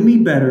you knew me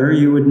better,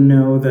 you would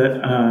know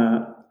that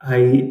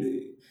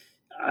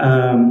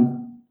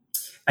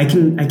I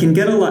can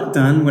get a lot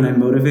done when I'm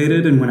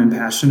motivated and when I'm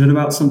passionate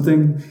about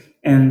something.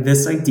 And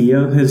this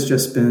idea has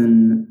just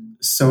been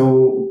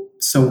so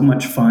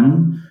much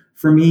fun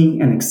for me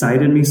and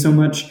excited me so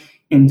much.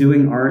 And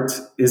doing art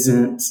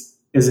isn't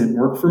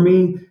work for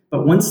me.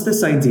 But once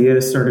this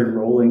idea started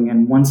rolling,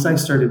 and once I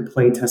started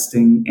play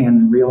testing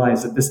and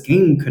realized that this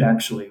game could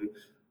actually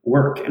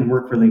work and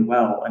work really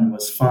well and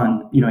was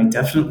fun, I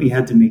definitely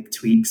had to make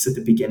tweaks at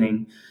the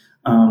beginning,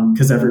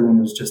 because everyone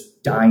was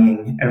just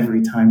dying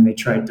every time they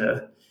tried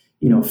to,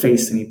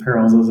 face any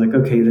perils. I was like,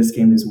 okay, this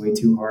game is way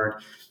too hard.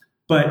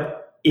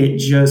 But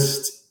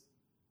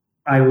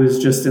I was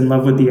just in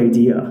love with the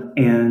idea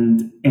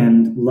and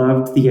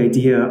loved the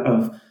idea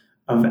of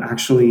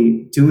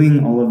actually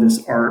doing all of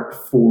this art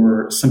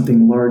for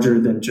something larger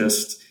than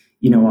just,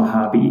 a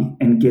hobby,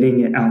 and getting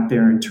it out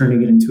there and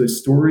turning it into a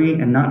story,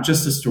 and not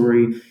just a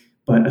story,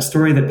 but a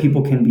story that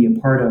people can be a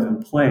part of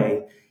and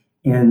play.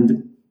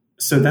 And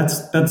so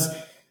that's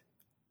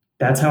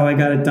how I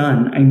got it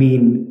done. I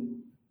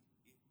mean,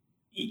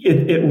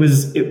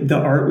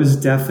 the art was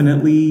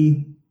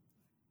definitely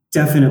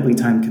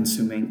time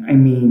consuming. I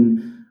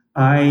mean,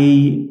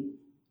 I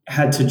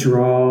had to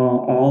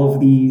draw all of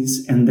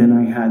these, and then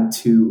I had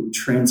to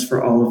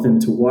transfer all of them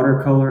to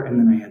watercolor, and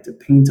then I had to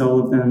paint all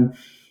of them,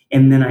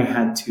 and then I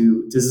had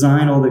to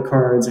design all the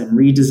cards and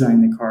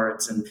redesign the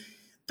cards, and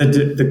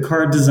the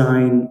card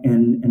design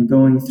and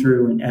going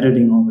through and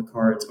editing all the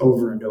cards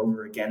over and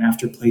over again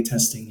after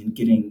playtesting and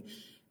getting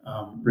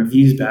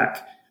reviews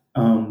back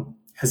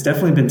has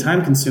definitely been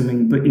time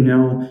consuming. But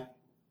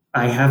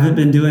I haven't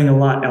been doing a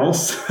lot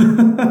else.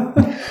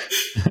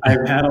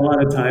 I've had a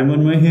lot of time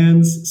on my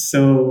hands.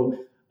 So,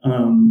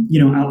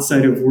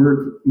 outside of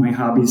work, my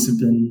hobbies have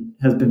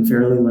been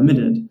fairly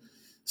limited.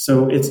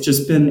 So it's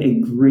just been a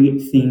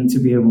great thing to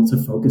be able to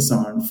focus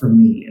on for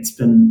me. It's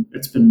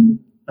been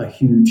a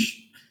huge,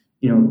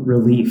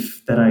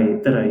 relief that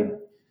I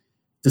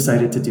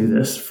decided to do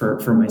this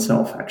for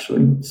myself,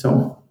 actually.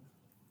 So.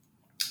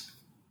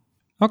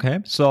 Okay.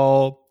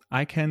 So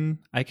I can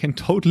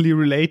totally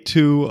relate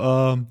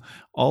to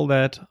all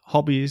that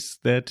hobbies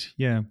that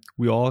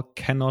we all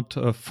cannot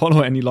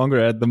follow any longer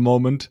at the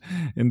moment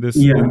in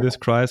this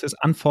crisis.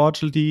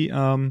 Unfortunately,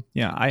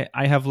 I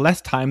have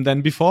less time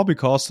than before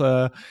because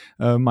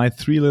my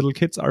 3 little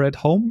kids are at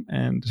home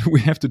and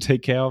we have to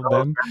take care of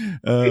them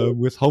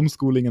with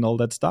homeschooling and all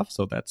that stuff.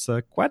 So that's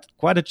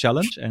quite a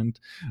challenge, and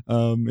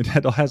it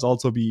has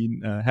also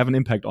been have an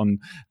impact on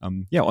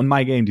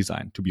my game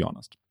design, to be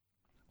honest.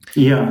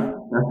 Yeah,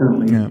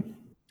 definitely. Yeah.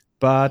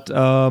 But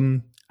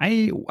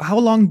how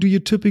long do you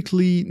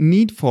typically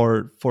need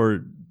for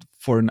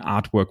an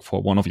artwork for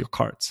one of your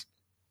cards?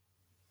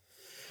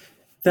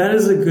 That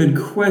is a good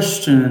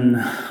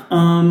question.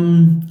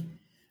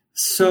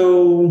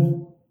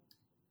 So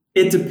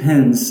it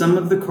depends. Some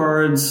of the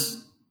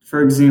cards,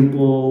 for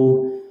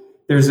example,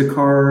 there's a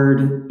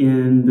card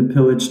in the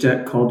Pillage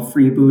deck called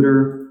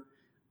Freebooter.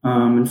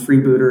 And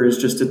Freebooter is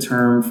just a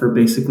term for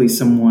basically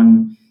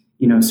someone,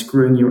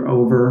 screwing you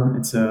over.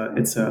 It's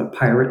a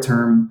pirate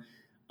term.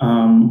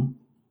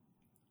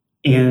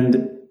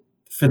 And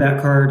for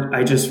that card,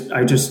 I just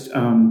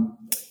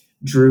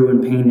drew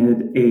and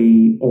painted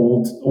a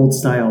old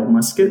style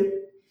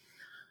musket.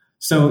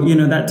 So,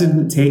 that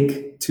didn't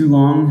take too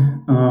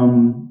long.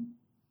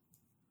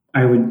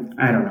 I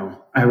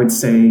would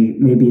say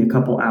maybe a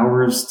couple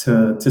hours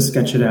to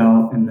sketch it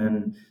out. And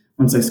then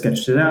once I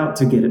sketched it out,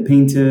 to get it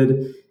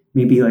painted,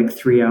 maybe like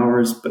 3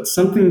 hours, but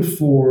something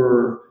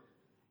for,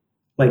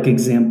 like,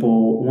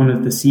 example, one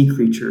of the sea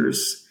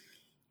creatures,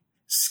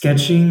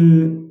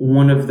 sketching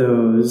one of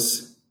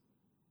those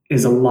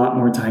is a lot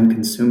more time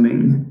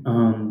consuming.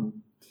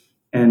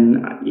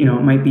 And,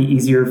 it might be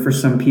easier for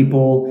some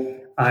people.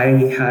 I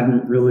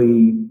hadn't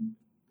really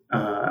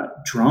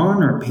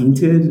drawn or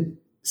painted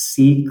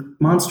sea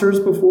monsters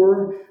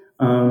before.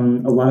 A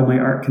lot of my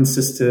art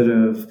consisted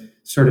of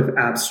sort of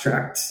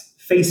abstract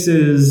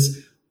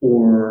faces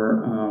or,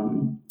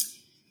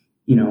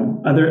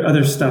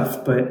 other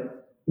stuff.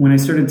 But when I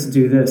started to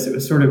do this, it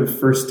was sort of the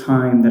first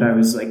time that I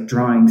was like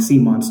drawing sea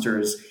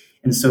monsters.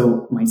 And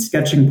so my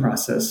sketching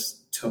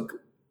process took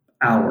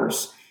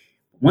hours.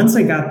 Once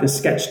I got the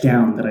sketch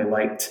down that I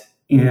liked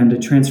and I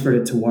transferred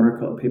it to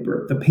watercolor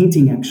paper, the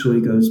painting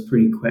actually goes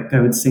pretty quick. I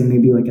would say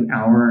maybe like an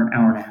hour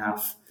and a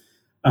half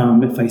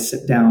if I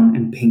sit down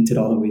and paint it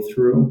all the way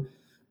through.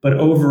 But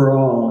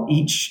overall,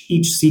 each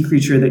sea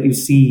creature that you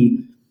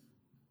see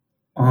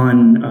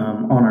on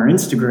our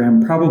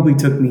Instagram probably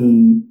took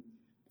me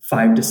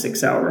 5 to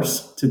 6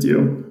 hours to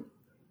do.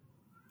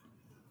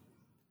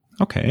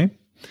 Okay,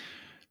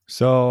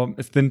 so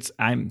since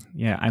I'm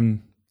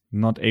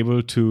not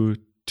able to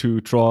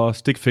draw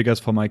stick figures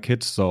for my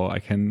kids, so I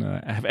can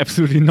have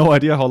absolutely no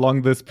idea how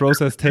long this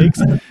process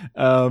takes.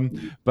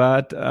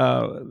 But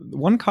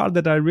one card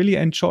that I really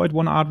enjoyed,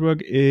 one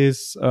artwork,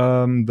 is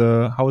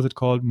how is it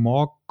called?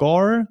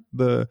 Morgor.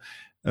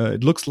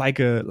 It looks like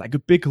a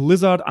big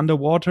lizard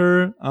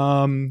underwater,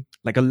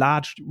 like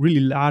a really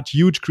large,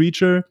 huge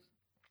creature.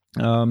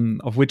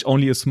 Of which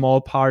only a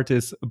small part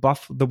is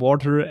above the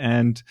water,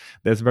 and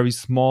there's a very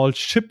small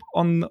ship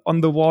on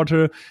the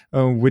water,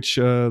 which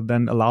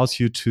then allows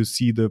you to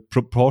see the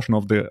proportion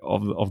of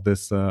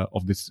this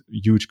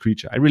huge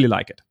creature. I really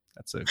like it.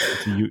 It's a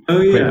great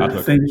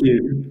artwork.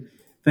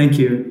 Thank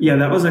you. Yeah,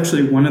 that was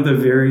actually one of the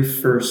very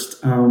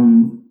first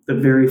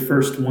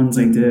ones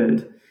I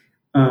did,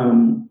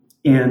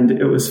 and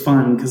it was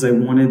fun because I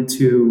wanted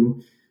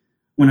to.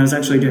 When I was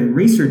actually doing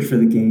research for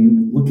the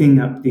game, looking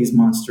up these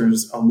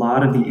monsters, a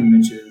lot of the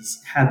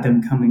images had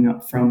them coming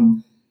up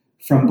from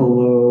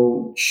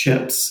below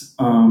ships,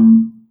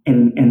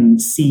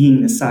 and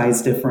seeing the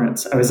size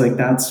difference. I was like,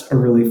 that's a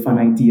really fun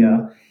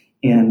idea,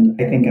 and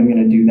I think I'm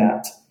going to do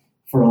that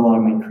for a lot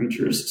of my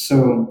creatures.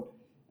 So,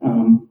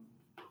 so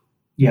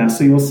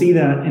you'll see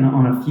that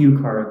on a few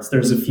cards.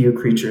 There's a few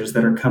creatures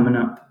that are coming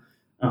up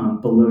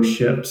below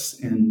ships,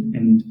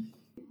 and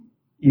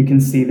you can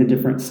see the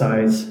different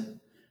size.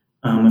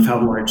 Of how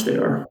large they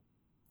are.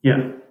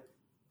 Yeah.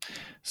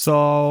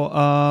 So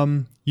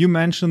you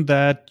mentioned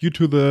that due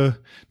to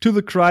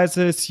the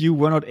crisis, you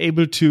were not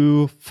able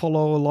to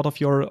follow a lot of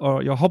your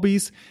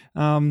hobbies.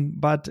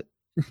 But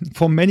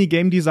for many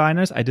game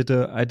designers, I did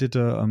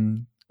a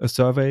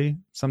survey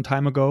some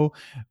time ago.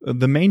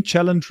 The main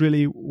challenge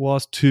really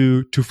was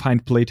to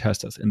find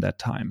playtesters in that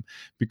time,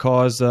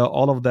 because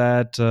all of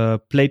that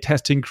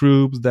playtesting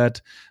groups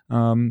that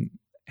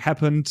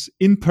happened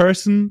in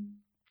person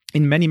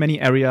in many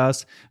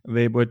areas,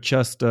 they were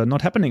just not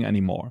happening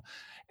anymore.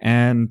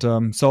 And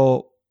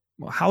so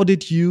how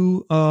did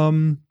you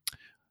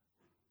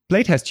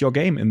playtest your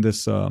game in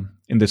this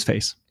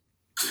phase?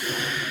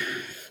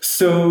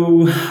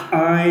 So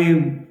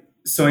I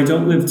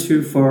don't live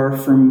too far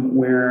from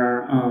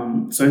where.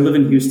 So I live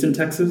in Houston,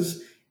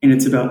 Texas, and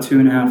it's about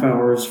 2.5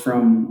 hours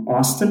from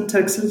Austin,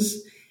 Texas.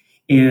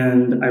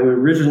 And I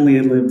originally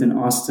had lived in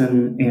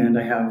Austin, and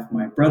I have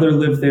my brother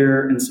live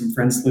there and some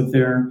friends live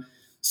there.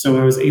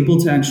 So I was able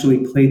to actually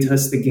play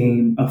test the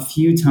game a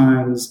few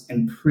times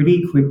and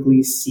pretty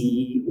quickly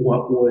see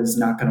what was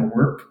not going to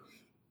work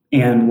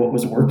and what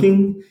was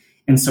working.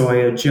 And so I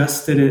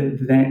adjusted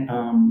it. Then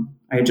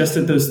I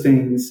adjusted those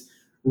things,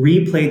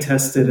 replay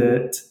tested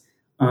it,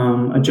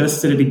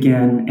 adjusted it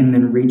again, and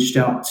then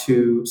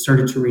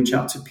started to reach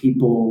out to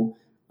people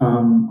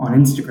on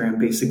Instagram,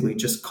 basically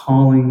just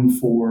calling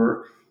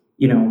for,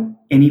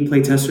 any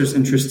playtesters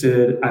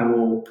interested. I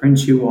will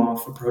print you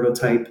off a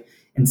prototype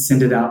and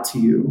send it out to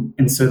you.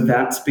 And so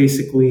that's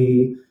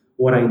basically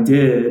what I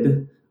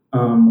did,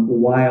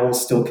 while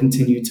still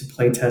continue to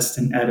play test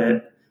and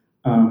edit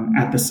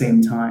at the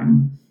same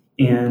time.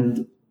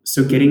 And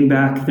so getting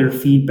back their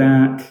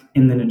feedback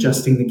and then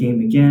adjusting the game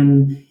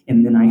again.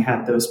 And then I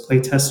had those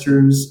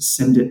playtesters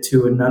send it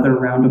to another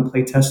round of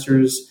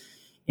playtesters.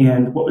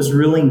 And what was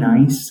really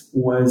nice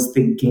was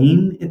the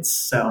game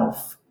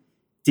itself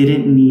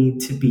didn't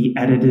need to be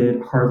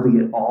edited hardly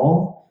at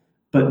all,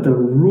 but the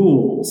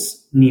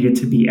rules needed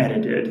to be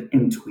edited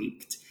and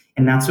tweaked.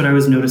 And that's what I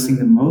was noticing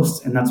the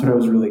most. And that's what I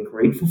was really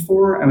grateful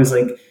for. I was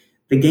like,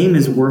 the game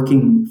is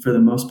working for the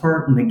most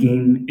part, and the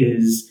game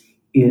is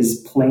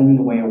playing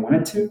the way I want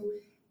it to.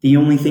 The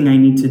only thing I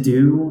need to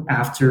do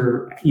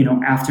after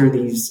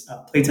these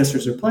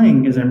playtesters are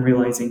playing is I'm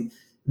realizing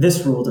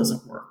this rule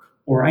doesn't work,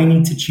 or I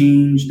need to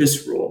change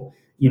this rule.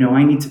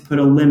 I need to put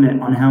a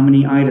limit on how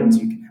many items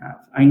you can have.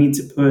 I need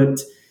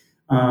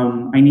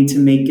to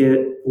make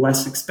it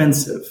less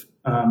expensive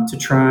to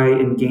try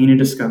and gain a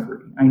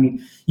discovery. I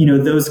need,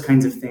 those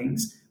kinds of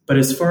things. But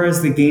as far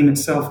as the game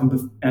itself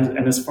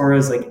and as far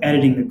as like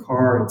editing the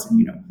cards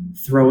and,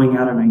 throwing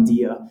out an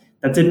idea,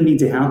 that didn't need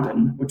to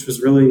happen, which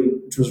was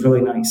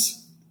really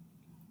nice.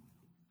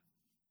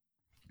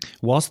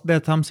 Was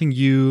there something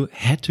you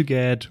had to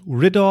get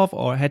rid of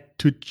or had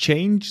to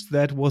change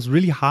that was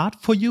really hard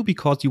for you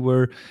because you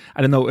were,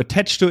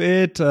 attached to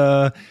it,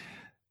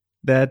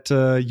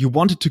 that you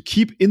wanted to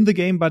keep in the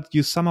game, but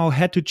you somehow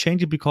had to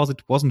change it because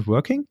it wasn't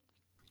working?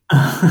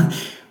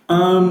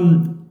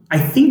 I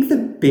think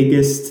the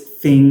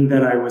biggest thing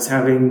that I was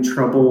having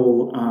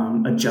trouble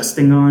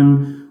adjusting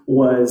on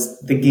was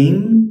the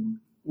game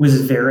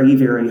was very,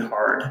 very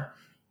hard.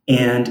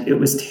 And it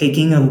was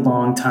taking a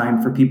long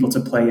time for people to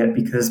play it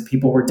because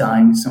people were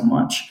dying so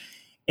much.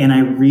 And I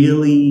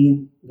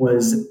really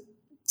was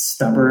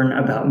stubborn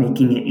about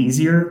making it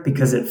easier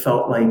because it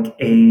felt like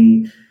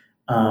a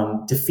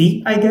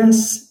defeat, I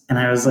guess. And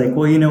I was like,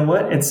 well, you know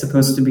what? It's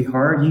supposed to be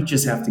hard. You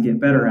just have to get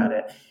better at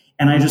it.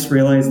 And I just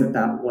realized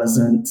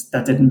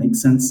that didn't make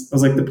sense. I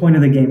was like, the point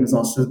of the game is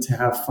also to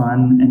have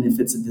fun. And if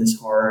it's this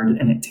hard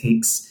and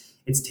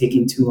it's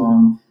taking too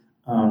long,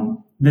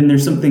 then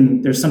there's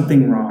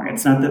something wrong.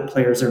 It's not that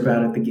players are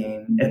bad at the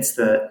game. It's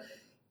that,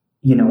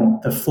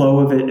 the flow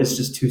of it is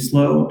just too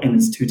slow and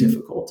it's too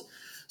difficult.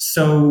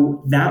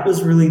 So that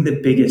was really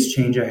the biggest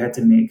change I had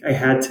to make. I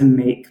had to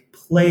make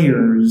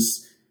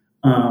players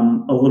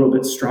a little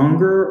bit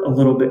stronger, a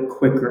little bit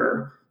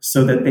quicker,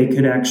 so that they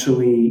could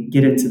actually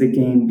get into the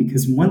game.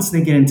 Because once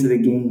they get into the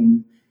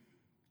game,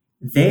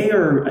 they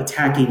are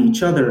attacking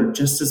each other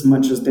just as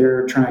much as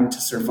they're trying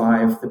to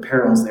survive the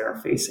perils they are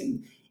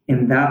facing.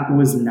 And that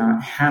was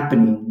not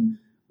happening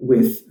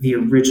with the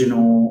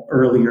original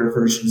earlier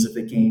versions of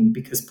the game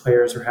because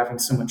players were having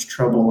so much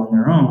trouble on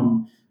their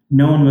own.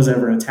 No one was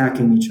ever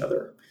attacking each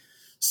other.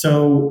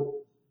 So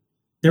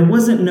to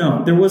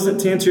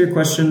answer your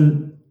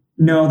question,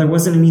 no, there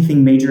wasn't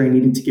anything major I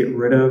needed to get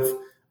rid of.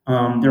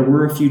 There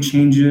were a few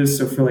changes.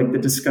 So for like the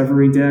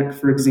discovery deck,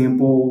 for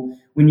example,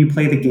 when you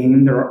play the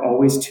game, there are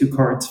always 2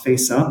 cards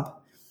face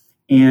up.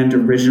 And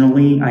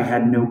originally I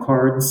had no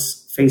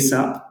cards face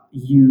up.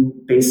 You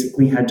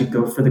basically had to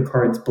go for the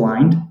cards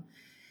blind.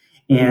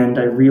 And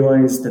I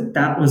realized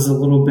that was a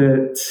little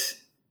bit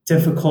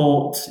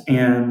difficult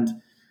and,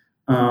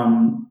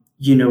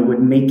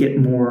 would make it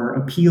more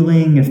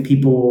appealing if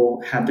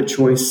people had the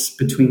choice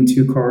between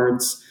 2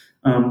 cards.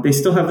 They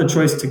still have the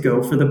choice to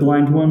go for the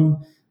blind one.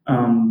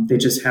 They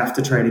just have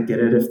to try to get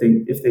it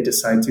if they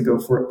decide to go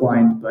for it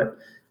blind. But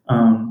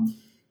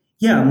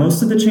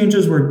most of the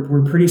changes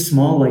were pretty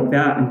small like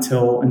that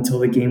until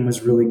the game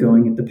was really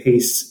going at the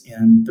pace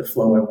and the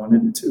flow I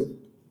wanted it to.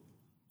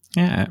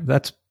 Yeah,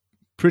 that's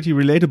pretty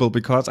relatable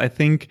because I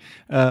think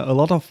a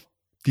lot of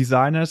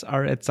designers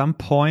are at some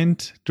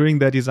point during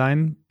their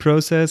design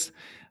process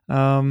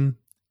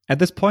at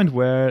this point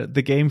where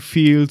the game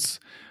feels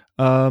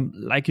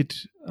like it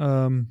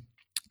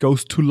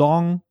goes too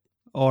long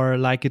or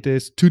like it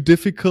is too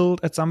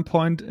difficult at some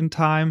point in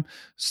time.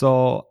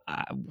 So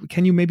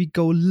can you maybe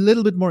go a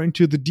little bit more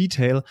into the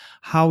detail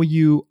how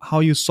you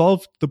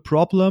solved the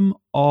problem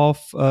of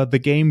the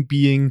game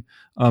being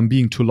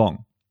too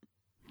long?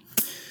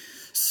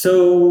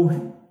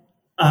 So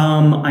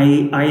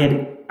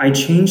I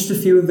changed a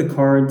few of the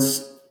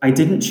cards. I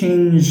didn't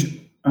change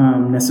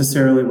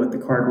necessarily what the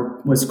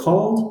card was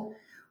called,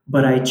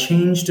 but I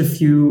changed a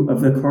few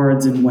of the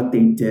cards and what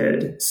they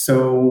did.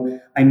 So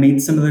I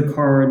made some of the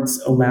cards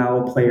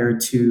allow a player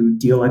to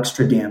deal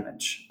extra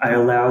damage. I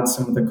allowed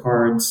some of the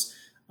cards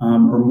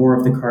or more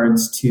of the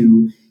cards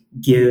to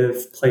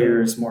give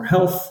players more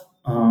health.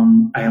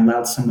 I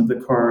allowed some of the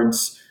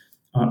cards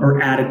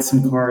or added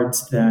some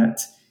cards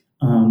that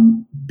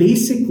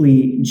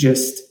basically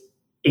just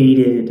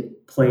aided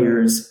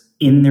players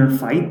in their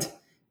fight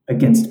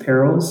against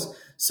perils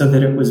so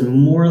that it was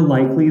more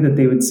likely that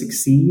they would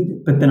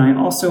succeed. But then I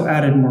also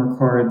added more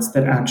cards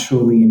that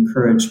actually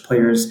encouraged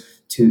players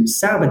to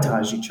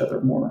sabotage each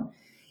other more.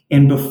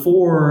 And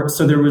before,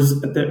 so there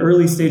was at the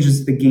early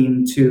stages of the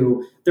game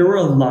too, there were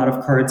a lot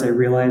of cards I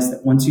realized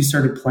that once you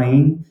started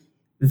playing,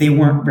 they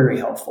weren't very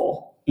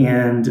helpful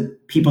and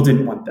people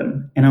didn't want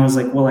them. And I was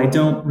like, well, I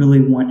don't really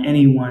want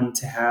anyone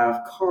to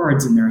have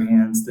cards in their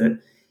hands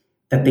that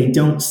they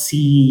don't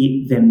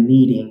see them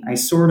needing. I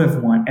sort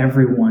of want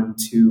everyone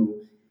to,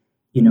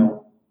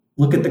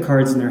 look at the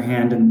cards in their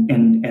hand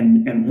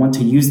and want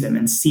to use them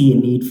and see a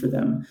need for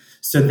them.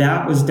 So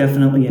that was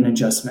definitely an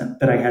adjustment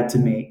that I had to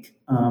make.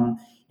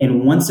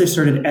 And once I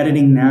started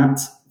editing that,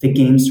 the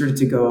game started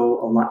to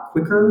go a lot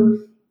quicker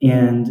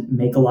and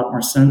make a lot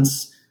more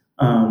sense.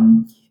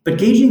 But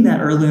gauging that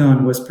early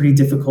on was pretty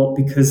difficult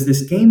because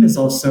this game is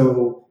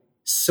also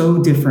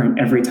so different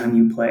every time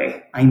you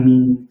play. I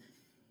mean,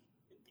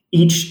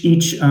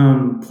 each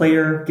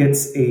player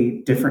gets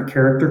a different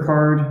character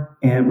card,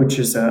 which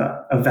is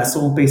a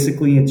vessel,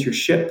 basically. It's your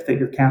ship that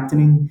you're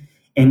captaining.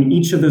 And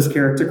each of those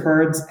character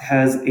cards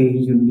has a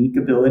unique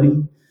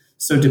ability.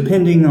 So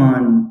depending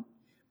on,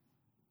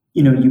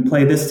 you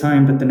play this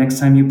time, but the next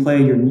time you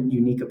play, your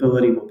unique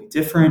ability will be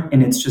different.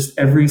 And it's just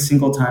every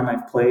single time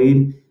I've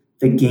played,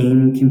 the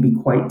game can be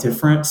quite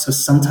different. So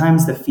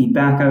sometimes the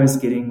feedback I was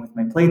getting with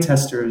my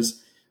playtesters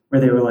where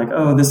they were like,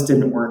 oh, this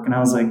didn't work. And I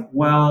was like,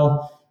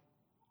 well,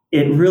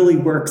 it really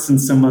works in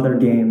some other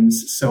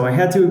games. So I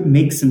had to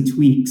make some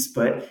tweaks,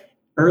 but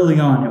early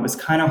on, it was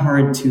kind of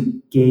hard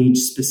to gauge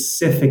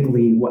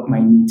specifically what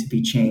might need to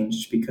be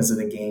changed because of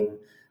the game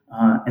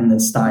and the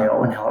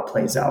style and how it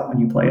plays out when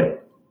you play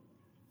it.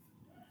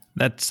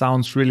 That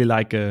sounds really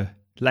like a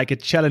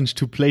challenge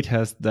to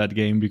playtest that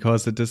game,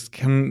 because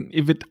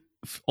if it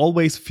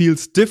always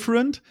feels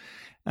different,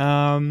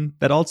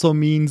 that also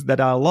means that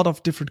there are a lot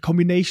of different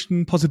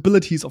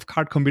possibilities of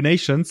card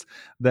combinations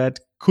that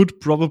could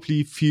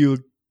probably feel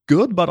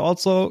good, but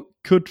also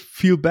could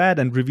feel bad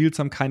and reveal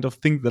some kind of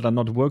things that are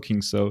not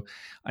working. So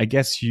I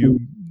guess you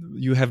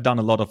have done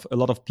a lot of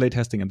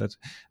playtesting, and that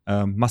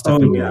must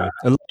have been a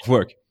lot of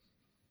work.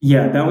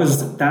 Yeah, that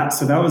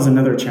was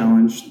another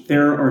challenge.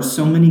 There are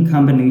so many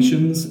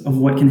combinations of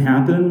what can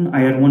happen. I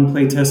had one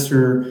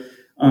playtester.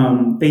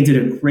 They did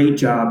a great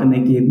job and they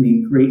gave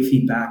me great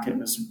feedback. It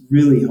was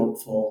really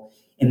helpful.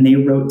 And they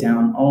wrote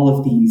down all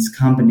of these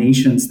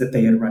combinations that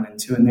they had run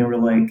into. And they were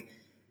like,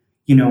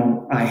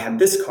 I had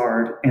this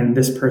card and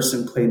this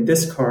person played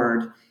this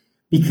card,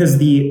 because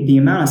the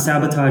amount of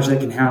sabotage that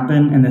can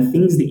happen and the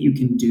things that you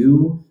can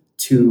do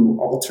to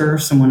alter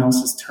someone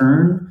else's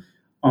turn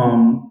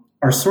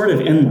are sort of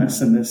endless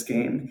in this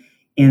game.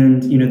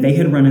 And, they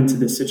had run into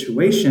this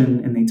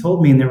situation and they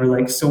told me, and they were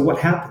like, so what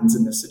happens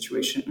in this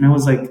situation? And I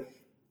was like,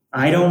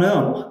 I don't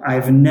know. I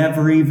haven't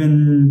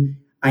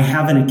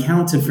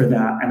accounted for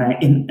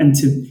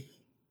that.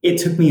 It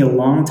took me a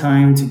long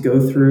time to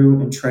go through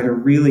and try to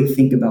really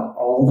think about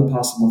all the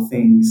possible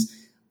things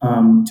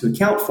to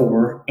account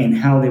for and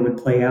how they would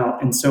play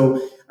out. And so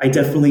I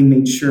definitely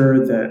made sure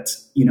that,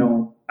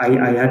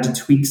 I had to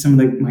tweak some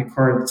of my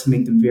cards to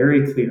make them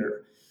very clear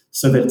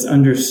so that it's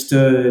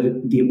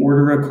understood the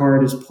order a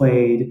card is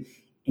played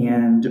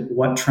and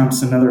what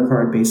trumps another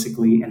card,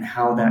 basically, and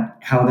how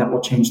that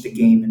will change the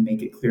game and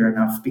make it clear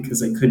enough,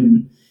 because I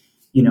couldn't,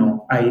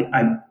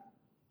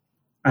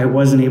 I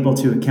wasn't able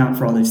to account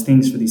for all these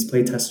things for these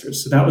playtesters.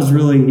 So that was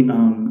really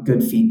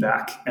good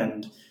feedback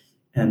and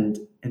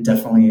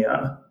definitely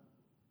a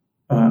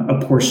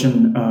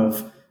portion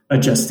of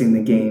adjusting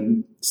the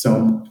game.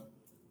 So.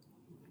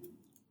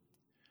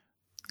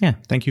 Yeah,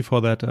 thank you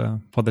for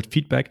that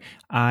feedback.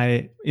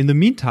 In the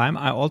meantime,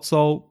 I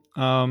also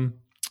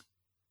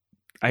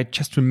I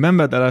just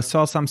remembered that I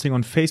saw something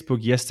on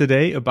Facebook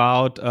yesterday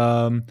about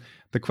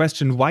the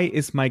question, why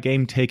is my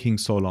game taking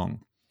so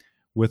long?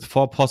 With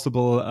four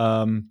possible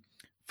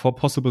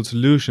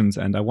solutions,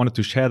 and I wanted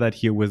to share that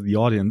here with the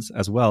audience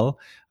as well,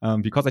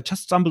 because I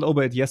just stumbled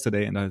over it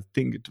yesterday, and I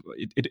think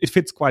it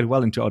fits quite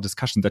well into our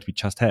discussion that we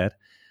just had.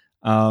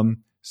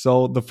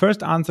 So the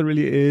first answer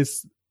really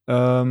is,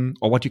 or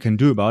what you can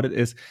do about it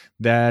is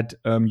that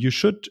you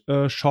should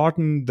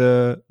shorten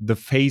the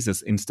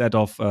phases instead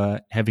of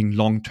having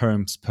long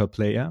turns per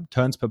player.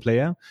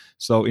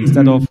 So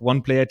instead of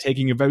one player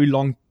taking a very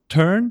long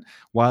turn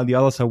while the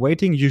others are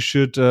waiting, you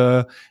should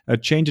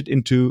change it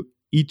into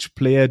each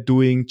player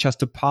doing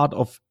just a part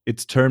of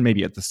its turn,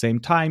 maybe at the same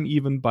time,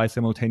 even by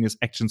simultaneous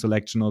action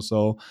selection or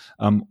so,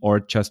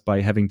 or just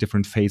by having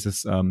different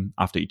phases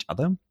after each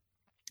other.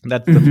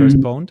 That's the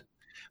first point.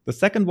 The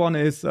second one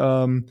is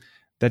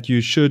that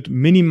you should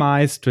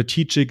minimize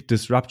strategic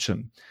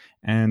disruption.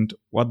 And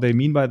what they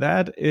mean by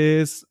that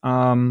is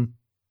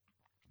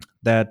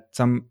that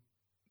some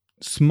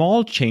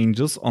small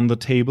changes on the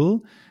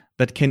table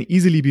that can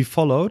easily be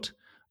followed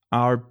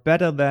are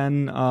better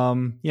than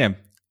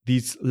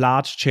these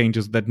large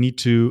changes that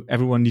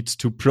everyone needs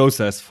to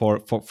process for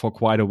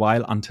quite a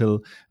while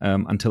until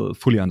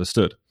fully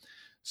understood.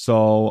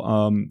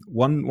 So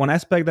one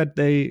aspect that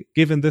they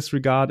give in this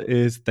regard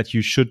is that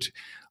you should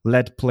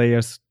let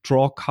players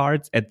draw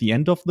cards at the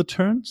end of the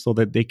turn so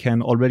that they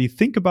can already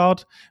think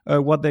about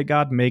what they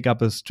got, make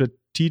up a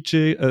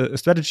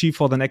strategy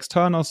for the next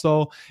turn or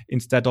so,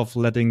 instead of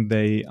letting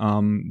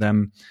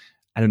them,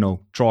 I don't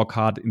know, draw a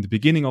card in the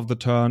beginning of the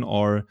turn,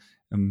 or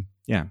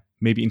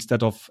maybe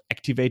instead of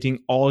activating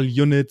all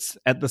units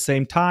at the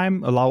same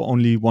time, allow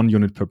only one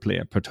unit per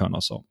player per turn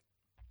or so.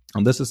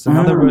 And this is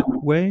another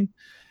way.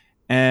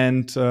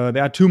 And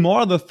there are two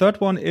more. The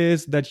third one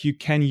is that you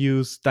can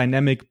use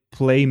dynamic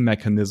play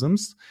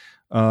mechanisms.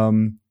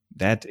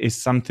 That is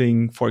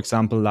something, for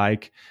example,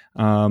 like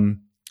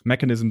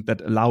mechanisms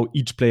that allow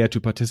each player to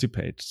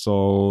participate.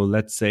 So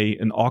let's say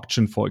an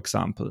auction, for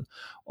example,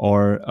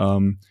 or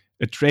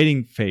a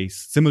trading phase,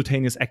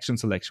 simultaneous action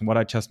selection, what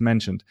I just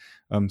mentioned,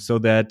 so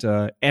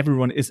that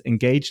everyone is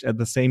engaged at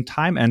the same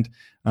time. And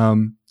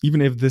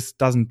even if this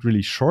doesn't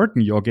really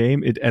shorten your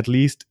game, it at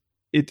least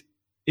it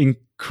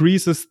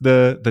increases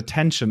the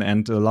tension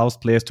and allows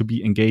players to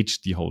be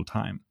engaged the whole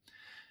time.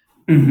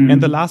 Mm-hmm.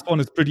 And the last one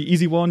is a pretty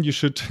easy one.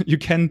 You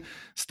can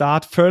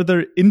start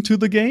further into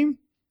the game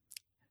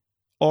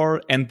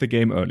or end the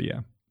game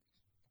earlier,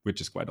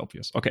 which is quite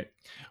obvious. Okay,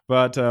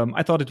 but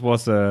I thought it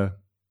was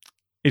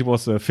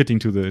fitting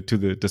to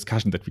the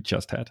discussion that we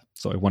just had,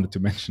 so I wanted to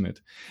mention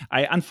it.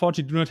 I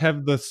unfortunately do not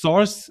have the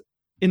source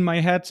in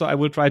my head, so I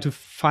will try to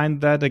find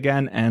that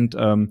again and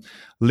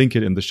link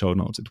it in the show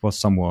notes. It was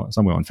somewhere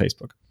on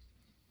Facebook.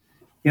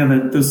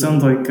 Yeah, those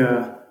sound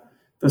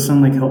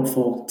like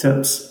helpful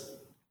tips.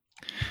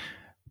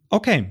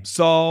 Okay,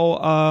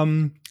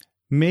 so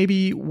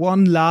maybe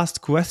one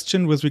last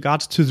question with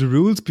regards to the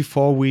rules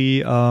before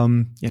we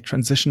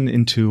transition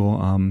into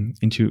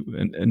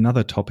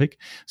another topic.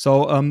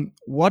 So,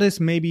 what is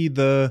maybe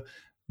the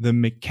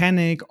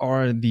mechanic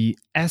or the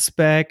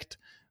aspect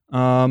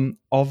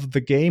of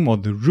the game or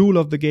the rule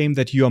of the game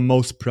that you are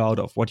most proud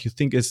of? What you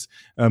think is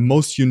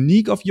most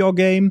unique of your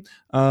game,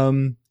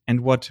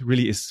 and what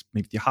really is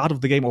maybe the heart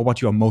of the game, or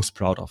what you are most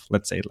proud of?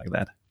 Let's say it like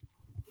that.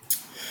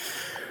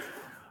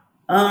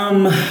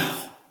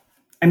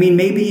 I mean,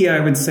 maybe I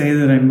would say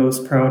that I'm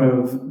most proud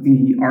of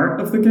the art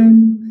of the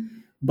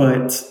game,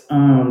 but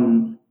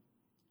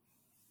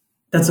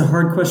that's a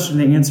hard question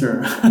to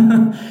answer.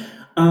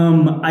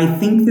 I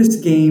think this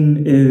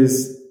game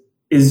is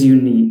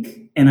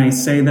unique, and I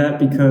say that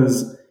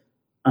because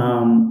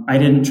I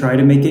didn't try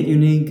to make it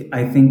unique.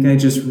 I think I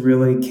just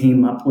really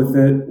came up with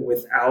it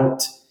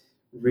without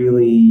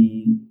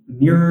really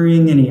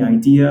mirroring any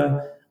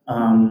idea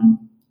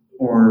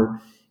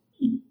or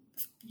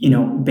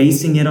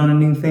basing it on a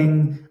new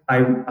thing.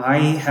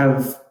 I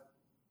have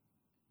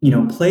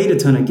played a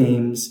ton of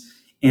games,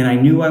 and I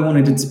knew I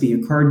wanted it to be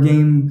a card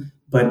game,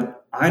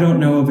 but I don't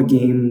know of a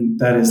game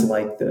that is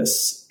like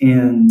this.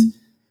 And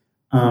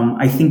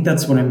I think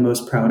that's what I'm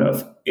most proud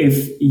of.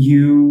 If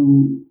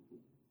you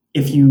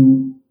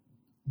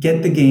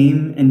get the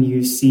game and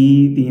you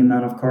see the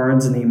amount of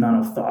cards and the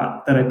amount of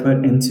thought that I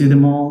put into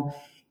them all,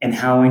 and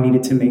how I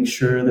needed to make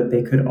sure that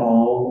they could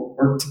all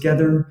work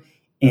together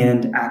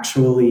and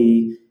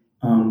actually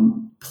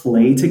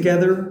play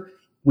together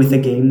with a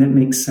game that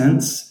makes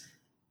sense,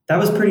 that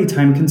was pretty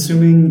time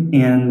consuming.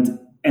 And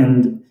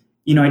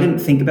I didn't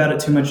think about it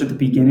too much at the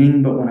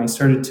beginning, but when I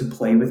started to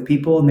play with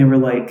people and they were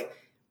like,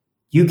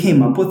 you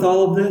came up with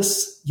all of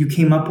this, you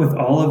came up with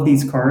all of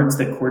these cards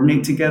that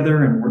coordinate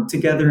together and work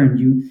together, and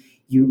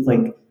you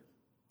like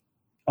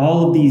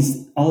all of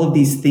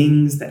these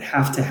things that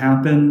have to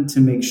happen to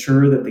make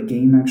sure that the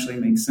game actually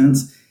makes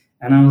sense.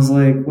 And I was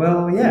like,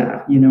 well,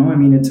 yeah,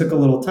 it took a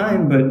little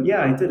time, but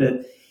yeah, I did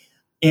it.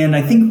 And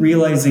I think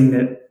realizing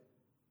that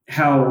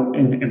how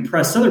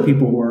impressed other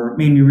people were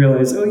made me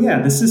realize, oh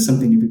yeah, this is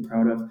something to be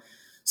proud of.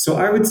 So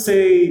I would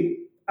say,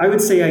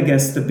 I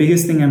guess the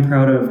biggest thing I'm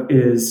proud of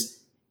is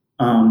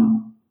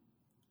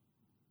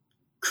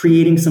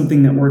creating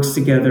something that works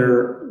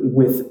together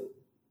with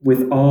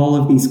all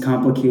of these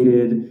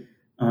complicated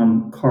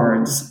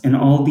cards and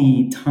all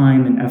the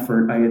time and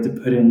effort I had to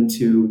put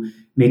into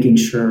making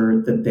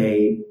sure that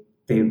they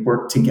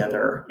work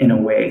together in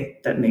a way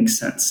that makes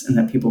sense and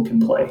that people can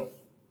play.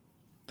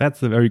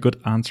 That's a very good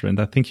answer, and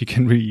I think you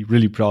can be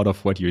really proud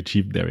of what you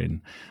achieved there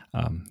in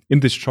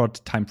this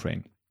short time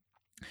frame.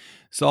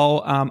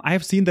 So I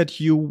have seen that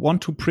you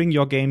want to bring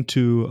your game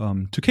to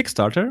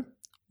Kickstarter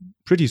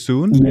pretty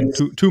soon, yes.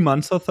 in 2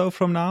 months or so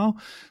from now.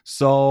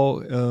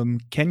 So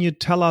can you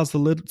tell us a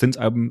little? Since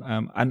I'm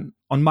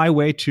on my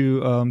way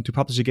to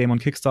publish a game on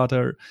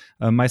Kickstarter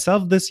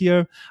myself this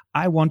year,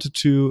 I wanted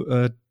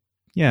to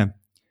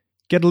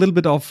get a little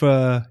bit of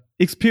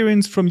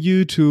experience from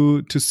you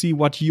to see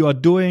what you are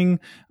doing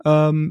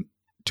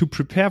to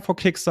prepare for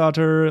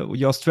Kickstarter,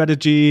 your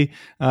strategy.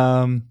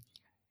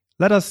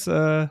 Let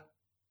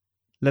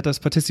us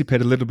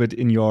participate a little bit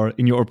in your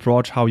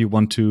approach, how you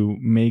want to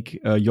make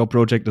your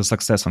project a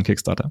success on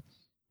Kickstarter.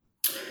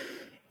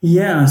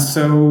 Yeah,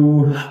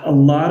 so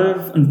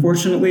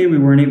unfortunately, we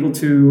weren't able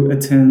to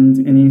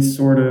attend any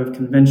sort of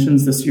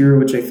conventions this year,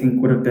 which I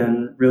think would have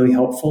been really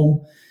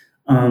helpful.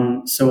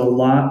 So a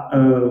lot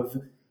of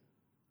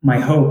my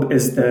hope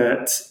is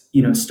that,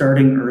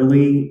 starting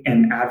early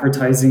and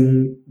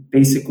advertising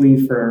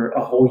basically for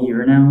a whole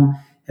year now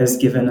has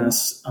given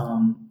us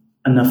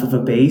enough of a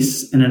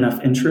base and enough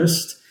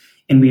interest.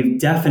 And we've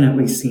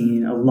definitely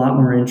seen a lot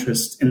more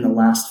interest in the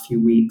last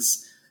few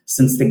weeks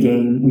since the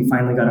game. We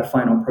finally got a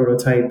final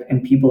prototype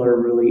and people are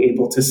really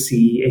able to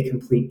see a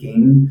complete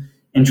game.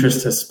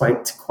 Interest has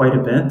spiked quite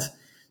a bit.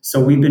 So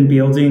we've been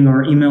building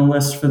our email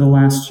list for the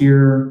last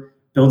year,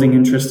 building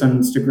interest on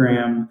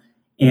Instagram.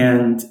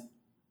 And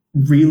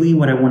really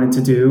what I wanted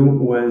to do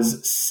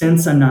was,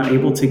 since I'm not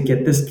able to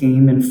get this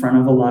game in front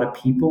of a lot of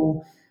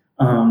people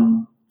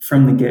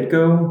from the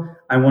get-go,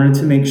 I wanted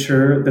to make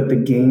sure that the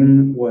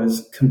game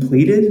was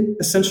completed,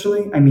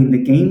 essentially. I mean,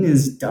 the game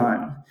is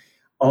done.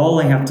 All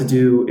I have to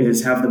do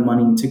is have the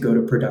money to go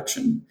to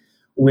production,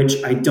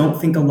 which I don't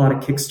think a lot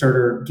of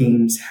Kickstarter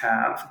games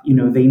have.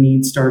 They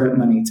need startup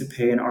money to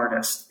pay an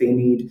artist. They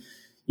need,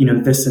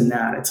 this and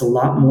that. It's a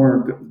lot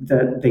more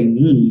that they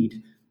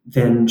need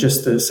than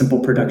just the simple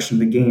production of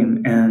the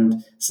game.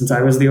 And since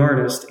I was the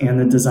artist and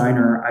the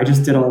designer, I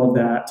just did all of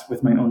that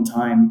with my own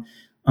time.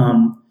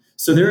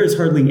 So there is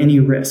hardly any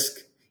risk.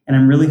 And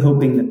I'm really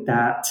hoping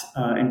that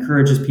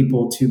encourages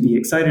people to be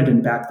excited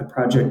and back the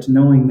project,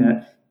 knowing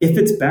that if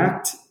it's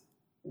backed,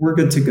 we're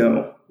good to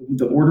go.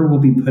 The order will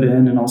be put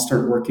in and I'll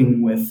start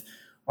working with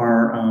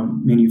our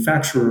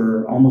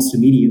manufacturer almost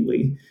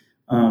immediately,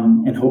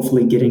 and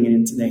hopefully getting it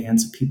into the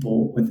hands of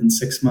people within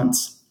 6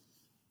 months.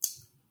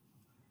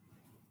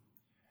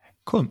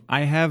 Cool.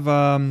 I have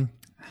a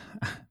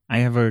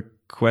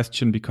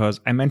question,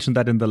 because I mentioned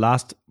that in the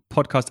last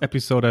podcast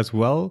episode as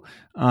well,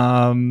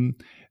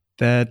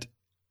 that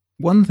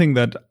one thing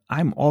that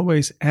I'm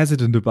always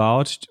hesitant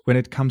about when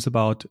it comes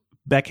about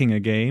backing a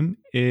game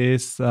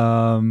is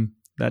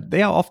that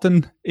they are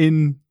often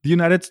in the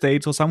United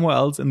States or somewhere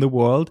else in the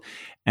world,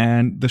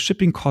 and the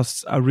shipping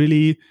costs are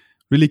really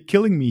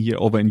killing me here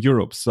over in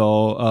Europe.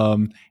 So,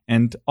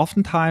 and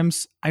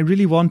oftentimes I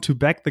really want to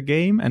back the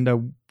game and I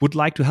would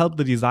like to help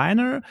the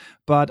designer,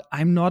 but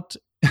I'm not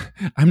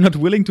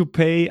willing to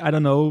pay, I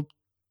don't know,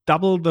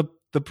 double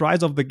the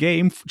price of the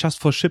game just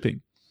for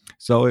shipping.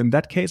 So in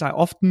that case, I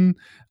often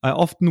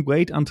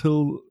wait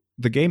until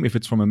the game, if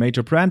it's from a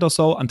major brand or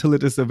so, until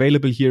it is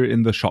available here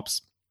in the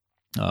shops.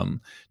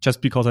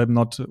 Just because I'm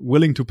not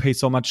willing to pay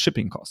so much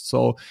shipping costs.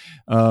 So,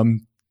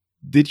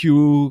 did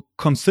you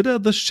consider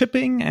the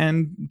shipping,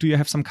 and do you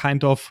have some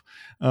kind of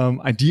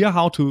idea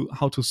how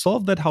to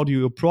solve that? How do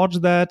you approach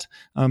that?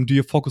 Do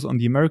you focus on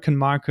the American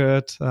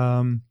market?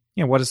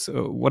 What is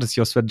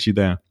your strategy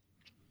there?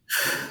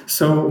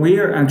 So we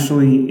are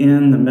actually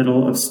in the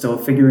middle of still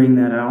figuring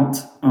that out.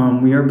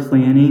 We are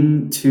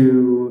planning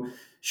to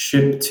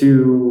ship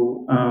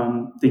to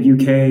the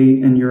UK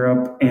and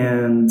Europe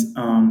and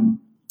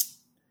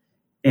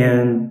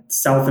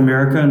South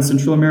America and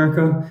Central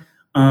America.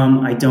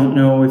 I don't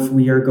know if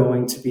we are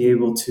going to be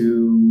able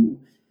to,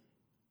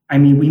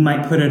 we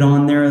might put it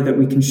on there that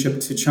we can ship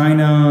to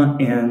China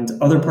and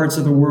other parts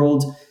of the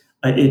world.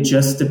 It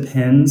just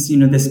depends.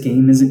 This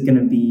game isn't going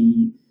to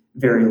be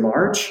very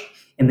large,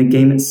 and the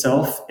game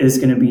itself is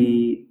going to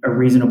be a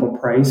reasonable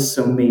price.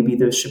 So maybe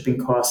the shipping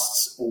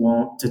costs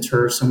won't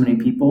deter so many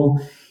people.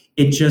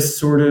 It just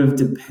sort of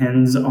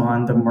depends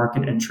on the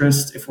market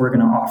interest if we're going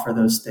to offer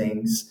those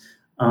things.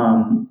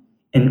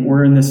 And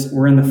we're in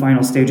the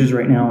final stages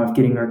right now of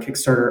getting our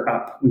Kickstarter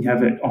up. We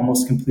have it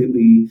almost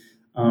completely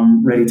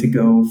ready to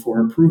go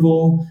for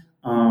approval.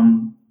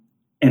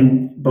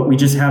 But we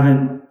just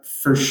haven't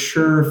for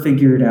sure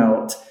figured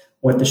out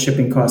what the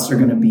shipping costs are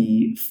going to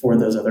be for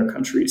those other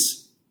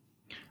countries.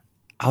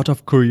 Out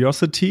of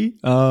curiosity,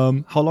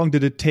 how long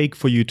did it take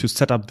for you to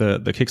set up the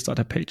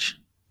Kickstarter page?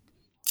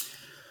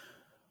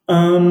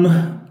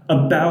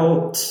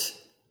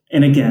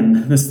 And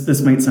again,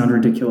 this might sound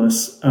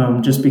ridiculous,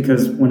 just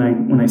because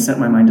when I set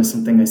my mind to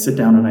something, I sit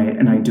down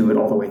and I do it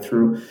all the way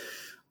through.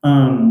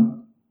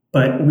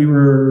 But we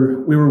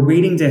were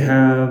waiting to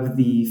have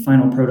the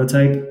final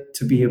prototype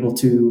to be able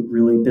to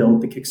really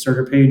build the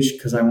Kickstarter page,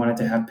 because I wanted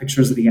to have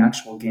pictures of the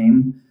actual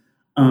game.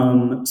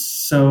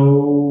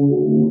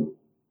 So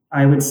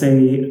I would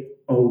say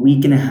a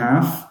week and a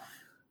half.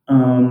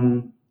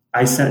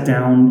 I sat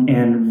down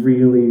and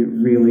really,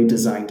 really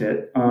designed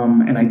it.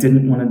 And I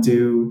didn't want to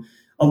do.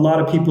 A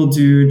lot of people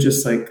do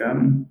just like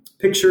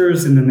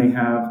pictures, and then they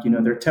have,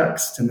 their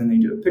text, and then they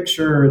do a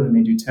picture, and then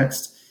they do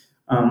text.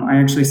 I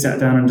actually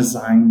sat down and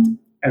designed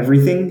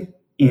everything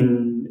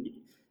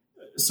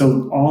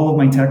so all of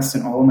my text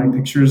and all of my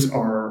pictures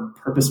are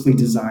purposefully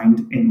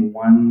designed in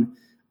one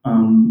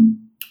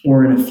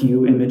or in a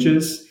few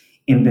images,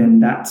 and then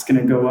that's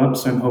going to go up.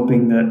 So I'm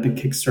hoping that the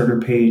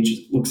Kickstarter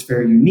page looks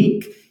very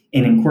unique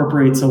and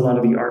incorporates a lot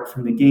of the art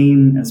from the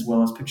game as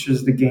well as pictures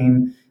of the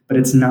game. But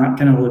it's not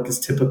going to look as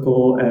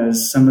typical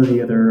as some of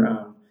the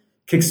other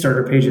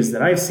Kickstarter pages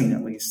that I've seen,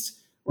 at least,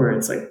 where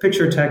it's like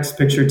picture text.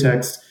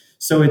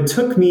 So it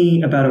took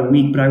me about a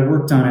week, but I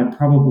worked on it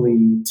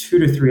probably 2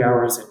 to 3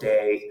 hours a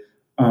day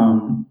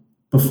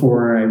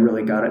before I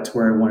really got it to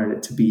where I wanted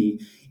it to be.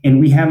 And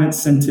we haven't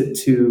sent it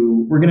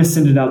to, we're going to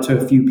send it out to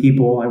a few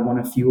people. I want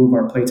a few of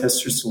our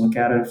playtesters to look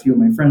at it, a few of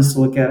my friends to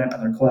look at it,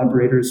 other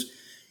collaborators,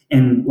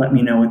 and let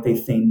me know what they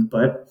think.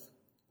 But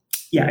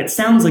yeah, it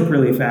sounds like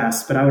really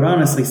fast, but I would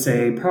honestly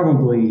say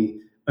probably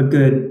a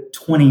good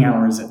 20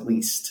 hours at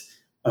least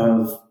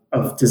of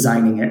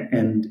designing it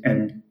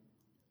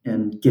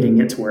and getting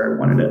it to where I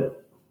wanted it.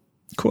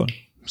 Cool.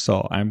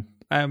 So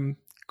I'm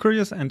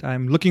curious and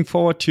I'm looking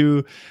forward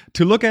to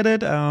look at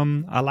it.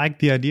 I like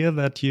the idea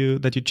that you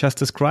just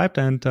described,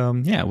 and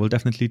we'll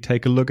definitely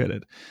take a look at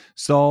it.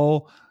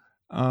 So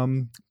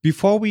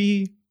before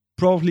we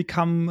probably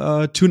come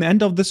to an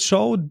end of this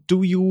show,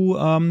 do you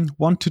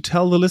want to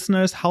tell the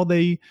listeners how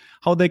they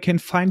can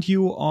find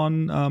you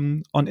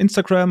on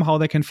Instagram, how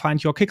they can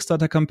find your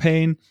Kickstarter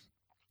campaign,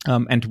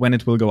 and when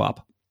it will go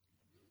up?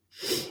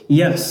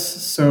 Yes,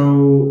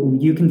 so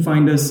you can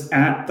find us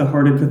at The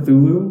Heart of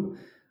Cthulhu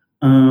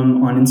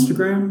on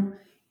Instagram,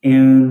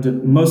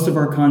 and most of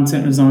our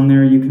content is on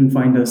there. You can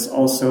find us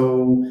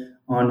also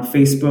on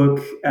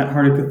Facebook at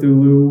Heart of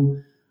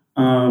Cthulhu,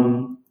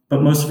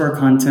 but most of our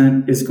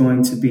content is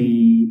going to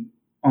be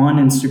on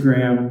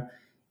Instagram,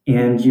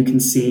 and you can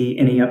see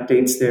any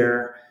updates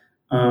there.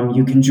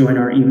 You can join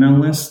our email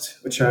list,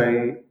 which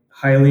I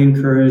highly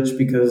encourage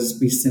because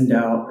we send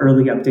out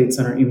early updates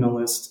on our email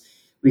list.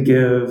 We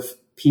give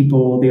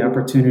people the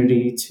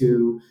opportunity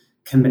to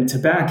commit to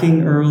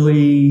backing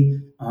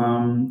early.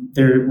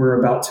 We're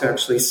about to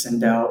actually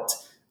send out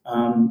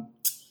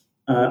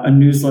a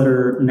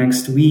newsletter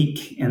next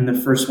week, and the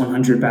first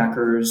 100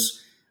 backers,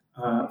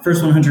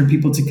 first 100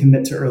 people to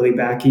commit to early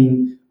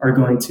backing are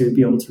going to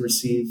be able to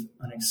receive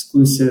an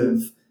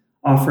exclusive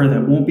offer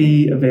that won't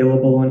be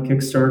available on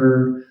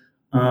Kickstarter.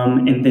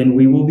 And then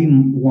we will be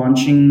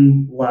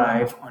launching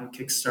live on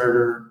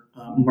Kickstarter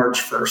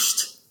March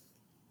 1st.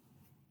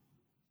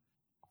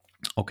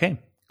 Okay,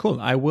 cool.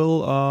 I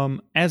will,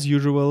 as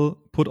usual,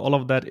 put all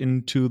of that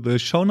into the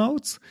show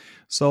notes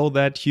so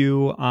that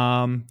you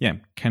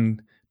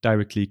can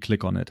directly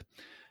click on it.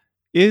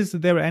 Is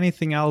there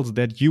anything else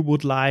that you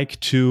would like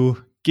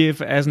to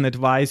give as an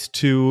advice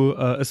to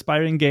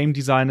aspiring game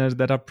designers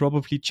that are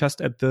probably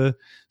just at the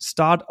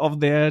start of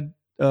their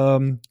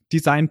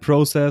design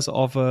process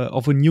of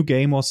a new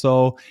game or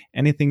so?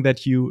 Anything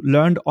that you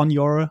learned on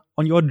your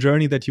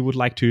journey that you would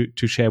like to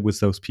share with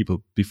those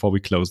people before we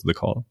close the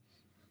call?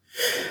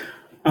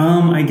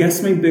 I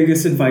guess my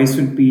biggest advice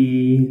would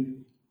be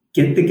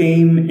get the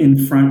game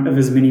in front of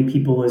as many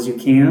people as you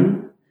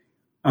can,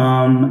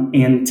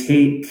 and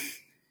take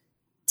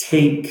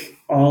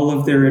all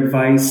of their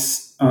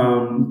advice.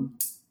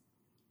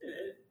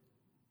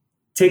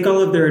 Take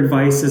all of their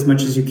advice as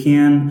much as you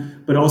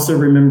can, but also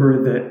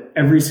remember that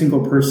every single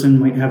person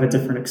might have a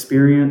different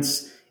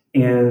experience,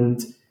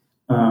 and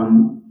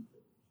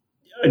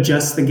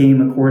adjust the game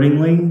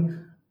accordingly.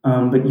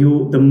 But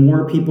the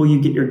more people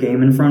you get your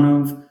game in front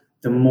of,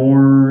 the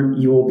more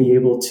you will be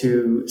able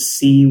to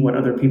see what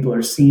other people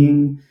are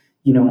seeing.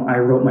 You know, I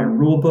wrote my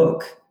rule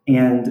book,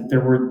 and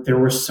there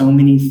were so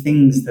many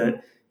things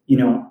that,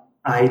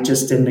 I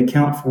just didn't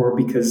account for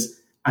because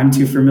I'm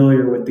too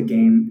familiar with the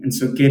game. And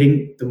so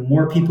the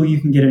more people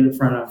you can get in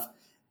front of,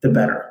 the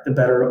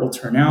better it will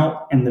turn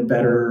out, and the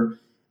better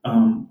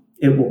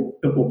it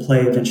will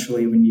play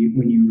eventually when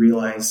you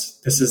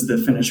realize this is the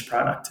finished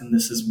product and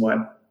this is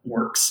what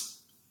works.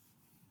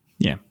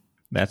 Yeah,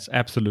 that's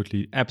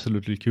absolutely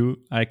cool.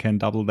 I can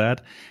double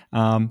that.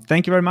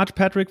 Thank you very much,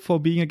 Patrick, for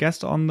being a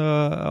guest on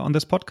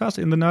this podcast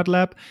in the Nerd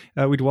Lab.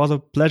 It was a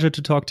pleasure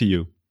to talk to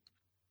you.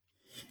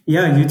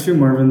 Yeah, you too,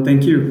 Marvin.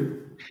 Thank you.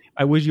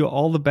 I wish you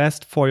all the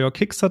best for your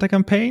Kickstarter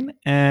campaign.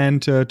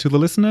 And to the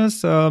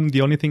listeners, the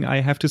only thing I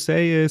have to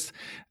say is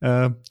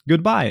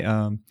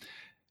goodbye.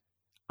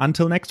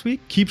 Until next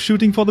week, keep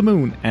shooting for the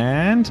moon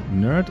and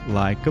nerd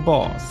like a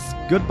boss.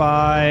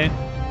 Goodbye.